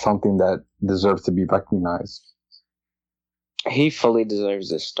is something that deserves to be recognized. He fully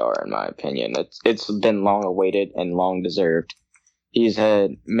deserves this star, in my opinion. It's been long awaited and long deserved. He's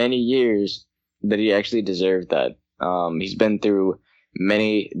had many years that he actually deserved that. He's been through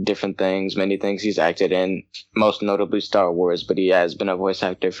many different things, many things he's acted in, most notably Star Wars, but he has been a voice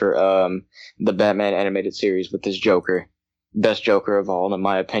actor for the Batman animated series with his Joker. Best Joker of all, in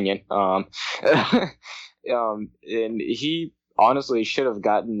my opinion. And he honestly should have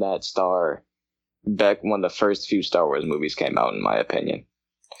gotten that star back when the first few Star Wars movies came out, in my opinion.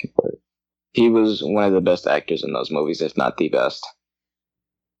 He was one of the best actors in those movies, if not the best.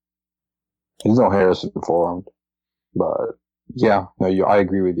 He's no Harrison for him, but yeah, no, I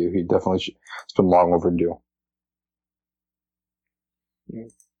agree with you. He definitely it's been long overdue.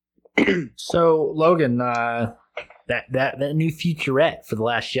 So Logan, that new featurette for The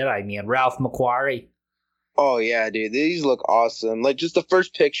Last Jedi, man, Ralph McQuarrie. Oh yeah, dude, these look awesome. Like just the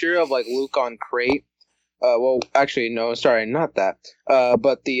first picture of like Luke on Crate. Well, actually, no, sorry, not that.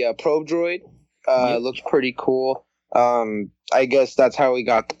 But the probe droid looks pretty cool. I guess that's how we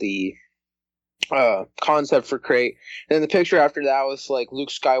got the concept for Crate. And then the picture after that was like Luke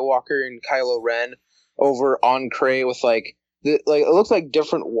Skywalker and Kylo Ren over on Crate with like it looks like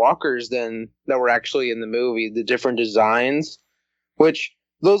different walkers than that were actually in the movie. The different designs, which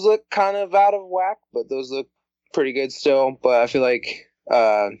those look kind of out of whack, but those look pretty good still. But I feel like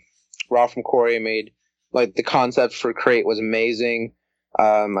Ralph McQuarrie made like the concept for Crate was amazing.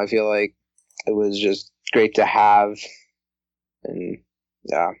 I feel like it was just great to have, and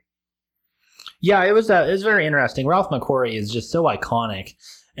yeah. Yeah, it was very interesting. Ralph McQuarrie is just so iconic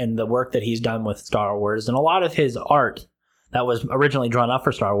in the work that he's done with Star Wars, and a lot of his art that was originally drawn up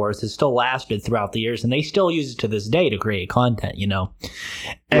for Star Wars has still lasted throughout the years, and they still use it to this day to create content, you know.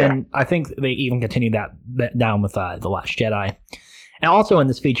 And I think they even continued that down with The Last Jedi. And also in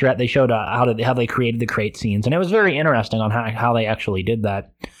this featurette, they showed how they created the Crate scenes, and it was very interesting on how they actually did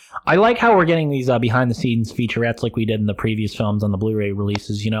that. I like how we're getting these behind-the-scenes featurettes like we did in the previous films on the Blu-ray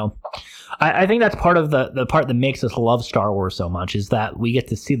releases, you know. I think that's part of the part that makes us love Star Wars so much, is that we get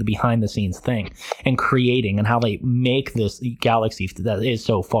to see the behind-the-scenes thing and creating and how they make this galaxy that is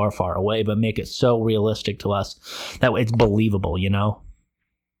so far, far away, but make it so realistic to us that it's believable, you know?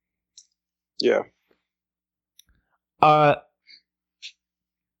 Yeah.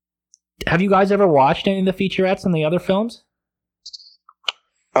 Have you guys ever watched any of the featurettes in the other films?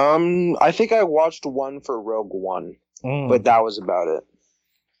 I think I watched one for Rogue One, but that was about it.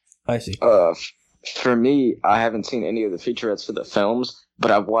 I see. For me, I haven't seen any of the featurettes for the films, but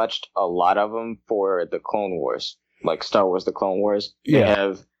I've watched a lot of them for the Clone Wars, like Star Wars: The Clone Wars. They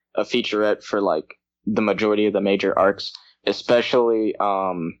have a featurette for like the majority of the major arcs, especially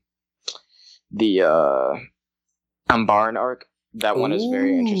the Umbaran arc. That one is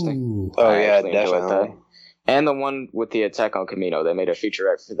very interesting. Oh I yeah, actually enjoyed definitely. that. And the one with the attack on Kamino, they made a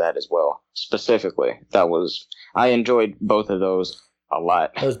featurette for that as well. Specifically, I enjoyed both of those a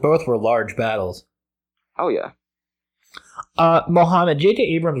lot. Those both were large battles. Oh yeah. Mohammed, J.J.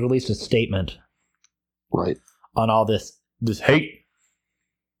 Abrams released a statement Right. on all this hate.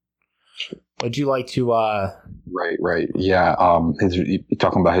 Would you like to? Right. Yeah.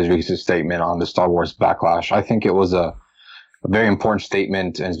 Talking about his recent statement on the Star Wars backlash, I think it was a very important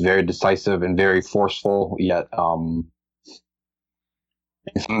statement, and it's very decisive and very forceful. Yet,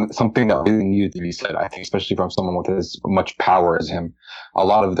 something that really needed to be said. I think, especially from someone with as much power as him. A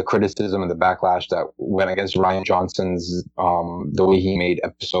lot of the criticism and the backlash that went against Rian Johnson's, the way he made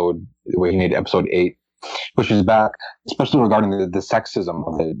episode 8, which is back, especially regarding the sexism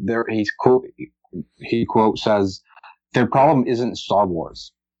of it. He quote says, "Their problem isn't Star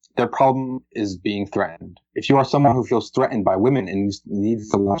Wars. Their problem is being threatened. If you are someone who feels threatened by women and needs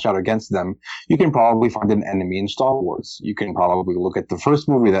to lash out against them, you can probably find an enemy in Star Wars. You can probably look at the first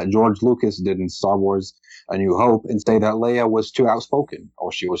movie that George Lucas did in Star Wars, A New Hope, and say that Leia was too outspoken or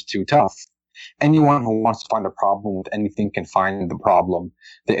she was too tough. Anyone who wants to find a problem with anything can find the problem.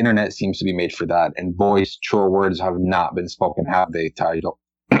 The internet seems to be made for that, and boys, truer words have not been spoken, have they, Tidal?"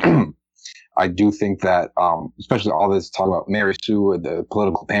 I do think that, especially all this talk about Mary Sue and the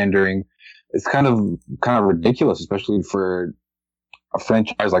political pandering, it's kind of ridiculous, especially for a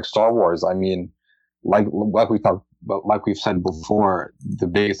franchise like Star Wars. I mean, like we've said before, the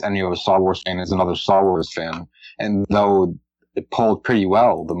biggest enemy of a Star Wars fan is another Star Wars fan. And though it pulled pretty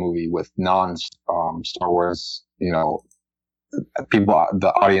well, the movie, with Star Wars, people,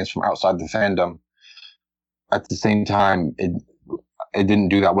 the audience from outside the fandom, at the same time, it didn't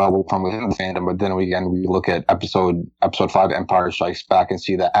do that well from within the fandom. But then again, we look at episode 5, Empire Strikes Back, and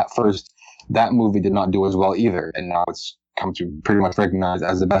see that at first that movie did not do as well either, and now it's come to pretty much recognized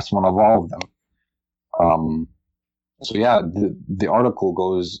as the best one of all of them. So yeah, the article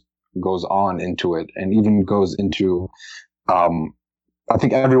goes on into it, and even goes into, I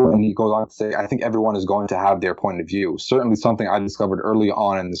think everyone is going to have their point of view. Certainly something I discovered early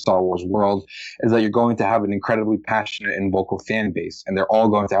on in the Star Wars world is that you're going to have an incredibly passionate and vocal fan base, and they're all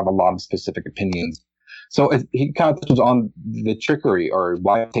going to have a lot of specific opinions. So he kind of touches on the trickery, or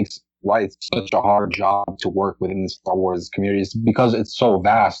why it's such a hard job to work within the Star Wars community, is because it's so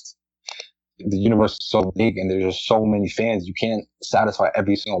vast. The universe is so big, and there's just so many fans. You can't satisfy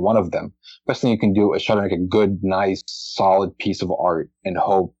every single one of them. Best thing you can do is try to make a good, nice, solid piece of art and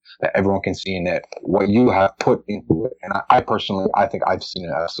hope that everyone can see in it what you have put into it. And I personally think I've seen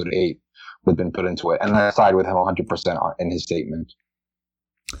in episode 8 what's been put into it. And I side with him 100% in his statement.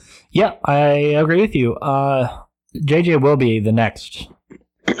 Yeah, I agree with you. JJ will be the next.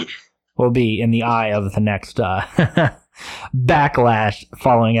 Will be in the eye of the next backlash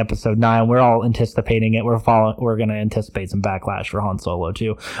following episode 9. We're all anticipating it. We're going to anticipate some backlash for Han Solo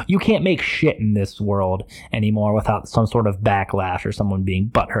too. You can't make shit in this world anymore without some sort of backlash or someone being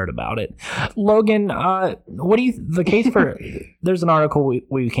butthurt about it. Logan, what do you the case for? There's an article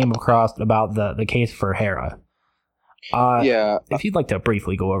we came across about the case for Hera. Yeah. If you'd like to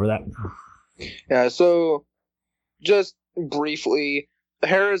briefly go over that. Yeah. So, just briefly,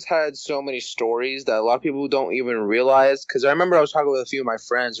 Hera's had so many stories that a lot of people don't even realize. Because I remember I was talking with a few of my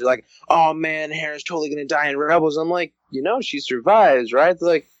friends. They're like, "Oh man, Hera's totally gonna die in Rebels." I'm like, she survives, right? They're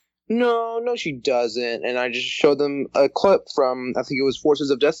like, No, she doesn't. And I just showed them a clip from, I think it was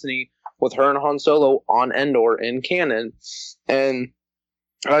Forces of Destiny, with her and Han Solo on Endor in canon, and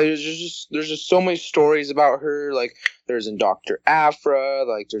there's just so many stories about her. Like, there's in Dr. Aphra,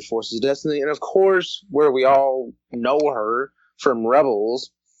 like there's Forces of Destiny, and of course where we all know her from Rebels.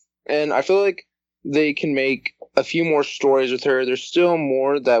 And I feel like they can make a few more stories with her. There's still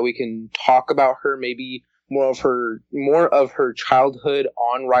more that we can talk about her, maybe more of her childhood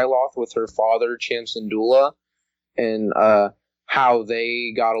on Ryloth with her father, Cham Syndulla, and how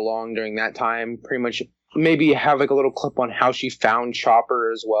they got along during that time. Pretty much maybe have like a little clip on how she found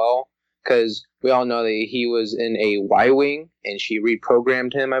Chopper as well, because we all know that he was in a Y-Wing and she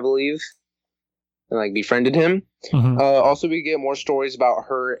reprogrammed him, I believe. and like befriended him. Mhm. Also, we get more stories about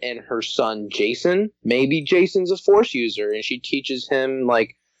her and her son Jason. Maybe Jason's a Force user, and she teaches him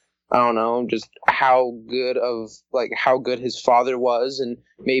like, I don't know, just how good his father was, and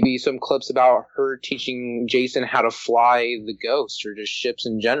maybe some clips about her teaching Jason how to fly the Ghost or just ships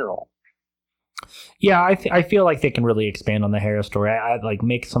in general. Yeah, I feel like they can really expand on the Hera story. I like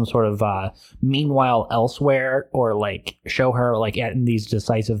make some sort of meanwhile elsewhere, or like show her like in these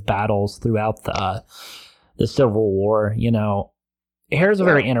decisive battles throughout the Civil War. You know, Hera's a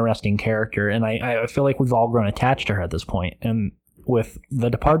very interesting character, and I feel like we've all grown attached to her at this point. And with the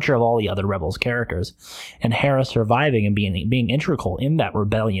departure of all the other Rebels characters, and Hera surviving and being integral in that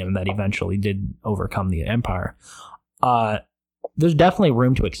rebellion that eventually did overcome the Empire, there's definitely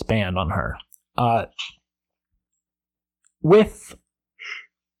room to expand on her. With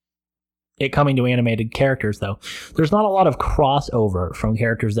it coming to animated characters, though, there's not a lot of crossover from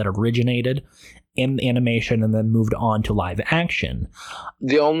characters that originated in animation and then moved on to live action.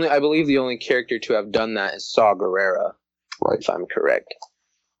 I believe the only character to have done that is Saw Gerrera, Right. if I'm correct.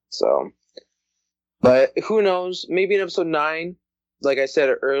 So, but who knows? Maybe in episode 9, like I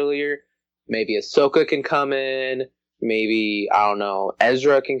said earlier, maybe Ahsoka can come in. Maybe, I don't know,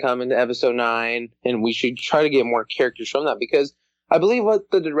 Ezra can come into episode 9, and we should try to get more characters from that, because I believe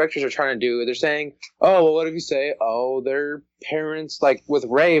what the directors are trying to do, they're saying, oh, well, what if you say, oh, their parents, like with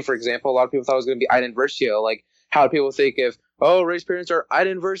Rey, for example, a lot of people thought it was going to be Iden Versio. Like, how do people think if, oh, Rey's parents are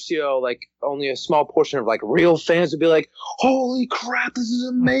Iden Versio, like, only a small portion of, like, real fans would be like, holy crap, this is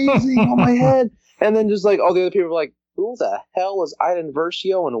amazing, on my head. And then just, like, all the other people are like, who the hell is Iden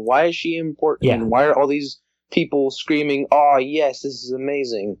Versio, and why is she important, and why are all these people screaming, oh yes, this is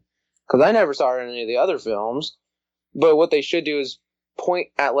amazing? Because I never saw her in any of the other films. But what they should do is point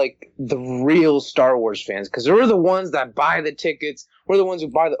at like the real Star Wars fans, because we're the ones that buy the tickets. We're the ones who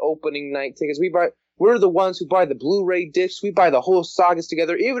buy the opening night tickets. We're the ones who buy the Blu-ray discs. We buy the whole sagas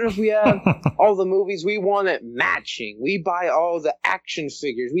together. Even if we have all the movies, we want it matching. We buy all the action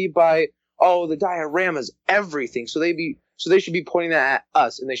figures. We buy all the dioramas, everything. So they should be pointing that at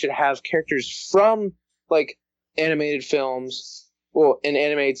us, and they should have characters from like animated films, well, an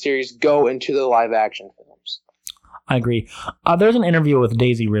animated series, go into the live action films. I agree. There's an interview with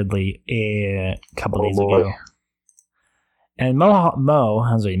Daisy Ridley a couple days ago, and Mo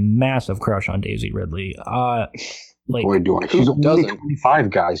has a massive crush on Daisy Ridley. Like, Boy, do I. She's only 25,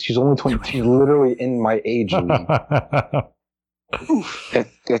 guys. She's only 20. She's literally in my age.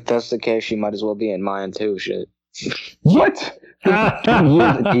 If that's the case, she might as well be in mine too. Shit. What? 2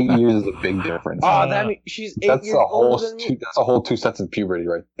 years and 8 years is a big difference. Oh, that means she's 8 years older than me. That's a whole 2 sets of puberty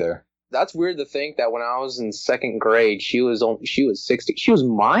right there. That's weird to think that when I was in 2nd grade, she was 60. She was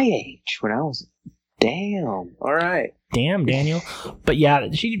my age when I was. Damn. All right. Damn, Daniel. But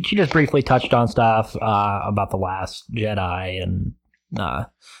yeah, she just briefly touched on stuff about The Last Jedi and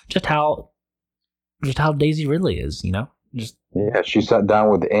just how Daisy Ridley is, you know? Yeah, she sat down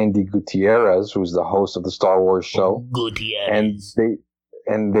with Andy Gutierrez, who's the host of the Star Wars show. Gutierrez.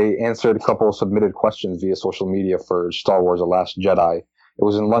 And they answered a couple of submitted questions via social media for Star Wars: The Last Jedi. It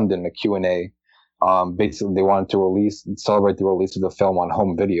was in London, a Q&A. Basically, they wanted to celebrate the release of the film on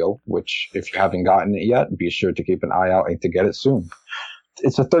home video, which, if you haven't gotten it yet, be sure to keep an eye out and to get it soon.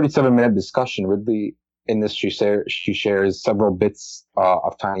 It's a 37-minute discussion. Ridley, in this, she shares several bits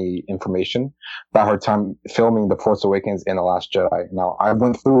of tiny information about her time filming The Force Awakens and The Last Jedi. Now, I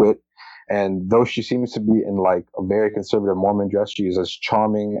went through it, and though she seems to be in like a very conservative Mormon dress, she is as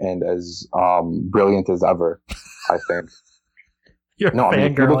charming and as brilliant as ever, I think. You're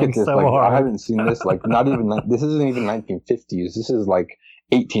if you look at this, so like, hard. I haven't seen this, like, not even, this isn't even 1950s. This is like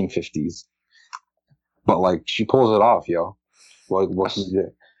 1850s. But like, she pulls it off, yo. Like,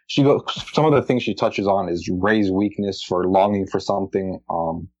 some of the things she touches on is Rey's weakness for longing for something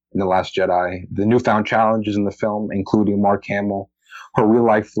in The Last Jedi, the newfound challenges in the film, including Mark Hamill, her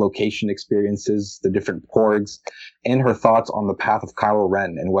real-life location experiences, the different porgs, and her thoughts on the path of Kylo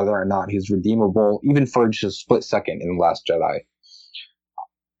Ren and whether or not he's redeemable, even for just a split second in The Last Jedi.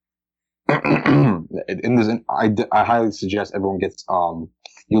 I highly suggest everyone gets,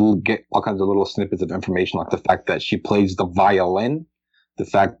 you'll get all kinds of little snippets of information, like the fact that she plays the violin, the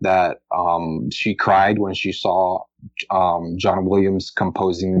fact that she cried when she saw John Williams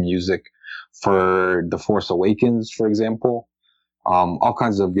composing the music for The Force Awakens, for example. All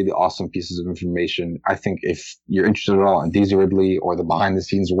kinds of really awesome pieces of information. I think if you're interested at all in Daisy Ridley or the behind the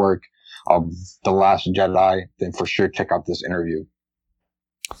scenes work of The Last Jedi, then for sure check out this interview.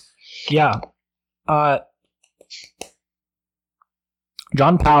 Yeah.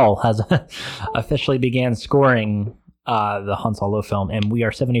 John Powell has officially began scoring the Han Solo film, and we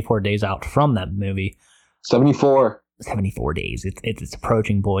are 74 days out from that movie. 74. 74 days. It's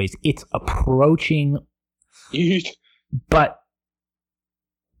approaching, boys. It's approaching. But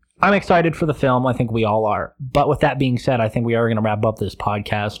I'm excited for the film. I think we all are. But with that being said, I think we are going to wrap up this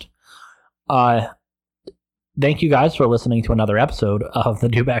podcast. Thank you guys for listening to another episode of the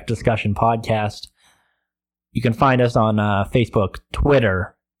Dewback Discussion Podcast. You can find us on Facebook,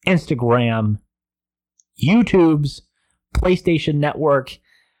 Twitter, Instagram, YouTube's, PlayStation Network.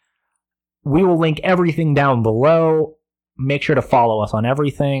 We will link everything down below. Make sure to follow us on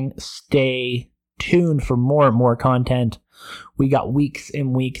everything. Stay tuned for more and more content. We got weeks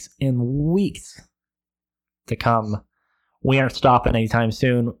and weeks and weeks to come. We aren't stopping anytime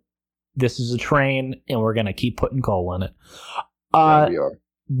soon. This is a train, and we're going to keep putting coal in it. Yeah, we are.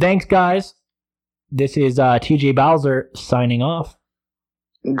 Thanks, guys. This is TJ Bowser signing off.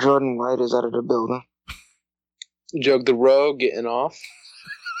 Jordan White is out of the building. Joke the Rogue getting off.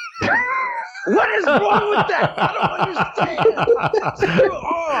 What is wrong with that? I don't understand. Screw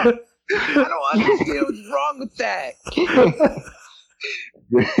off. I don't understand what's wrong with that.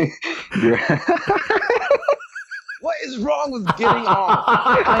 What is wrong with getting off?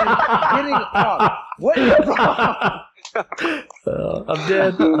 Getting off. What is wrong? I'm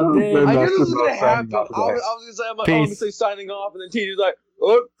dead. I'm dead. I knew this was gonna happen. I was gonna say signing off, and then TJ's like,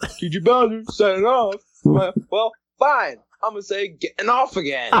 "Oh, TJ Bowser signing off." Well, fine. I'm gonna say getting off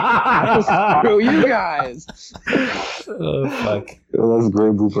again. Screw you guys. Oh fuck. Oh, that's a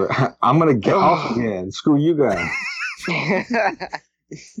great blooper. I'm gonna get off again. Screw you guys.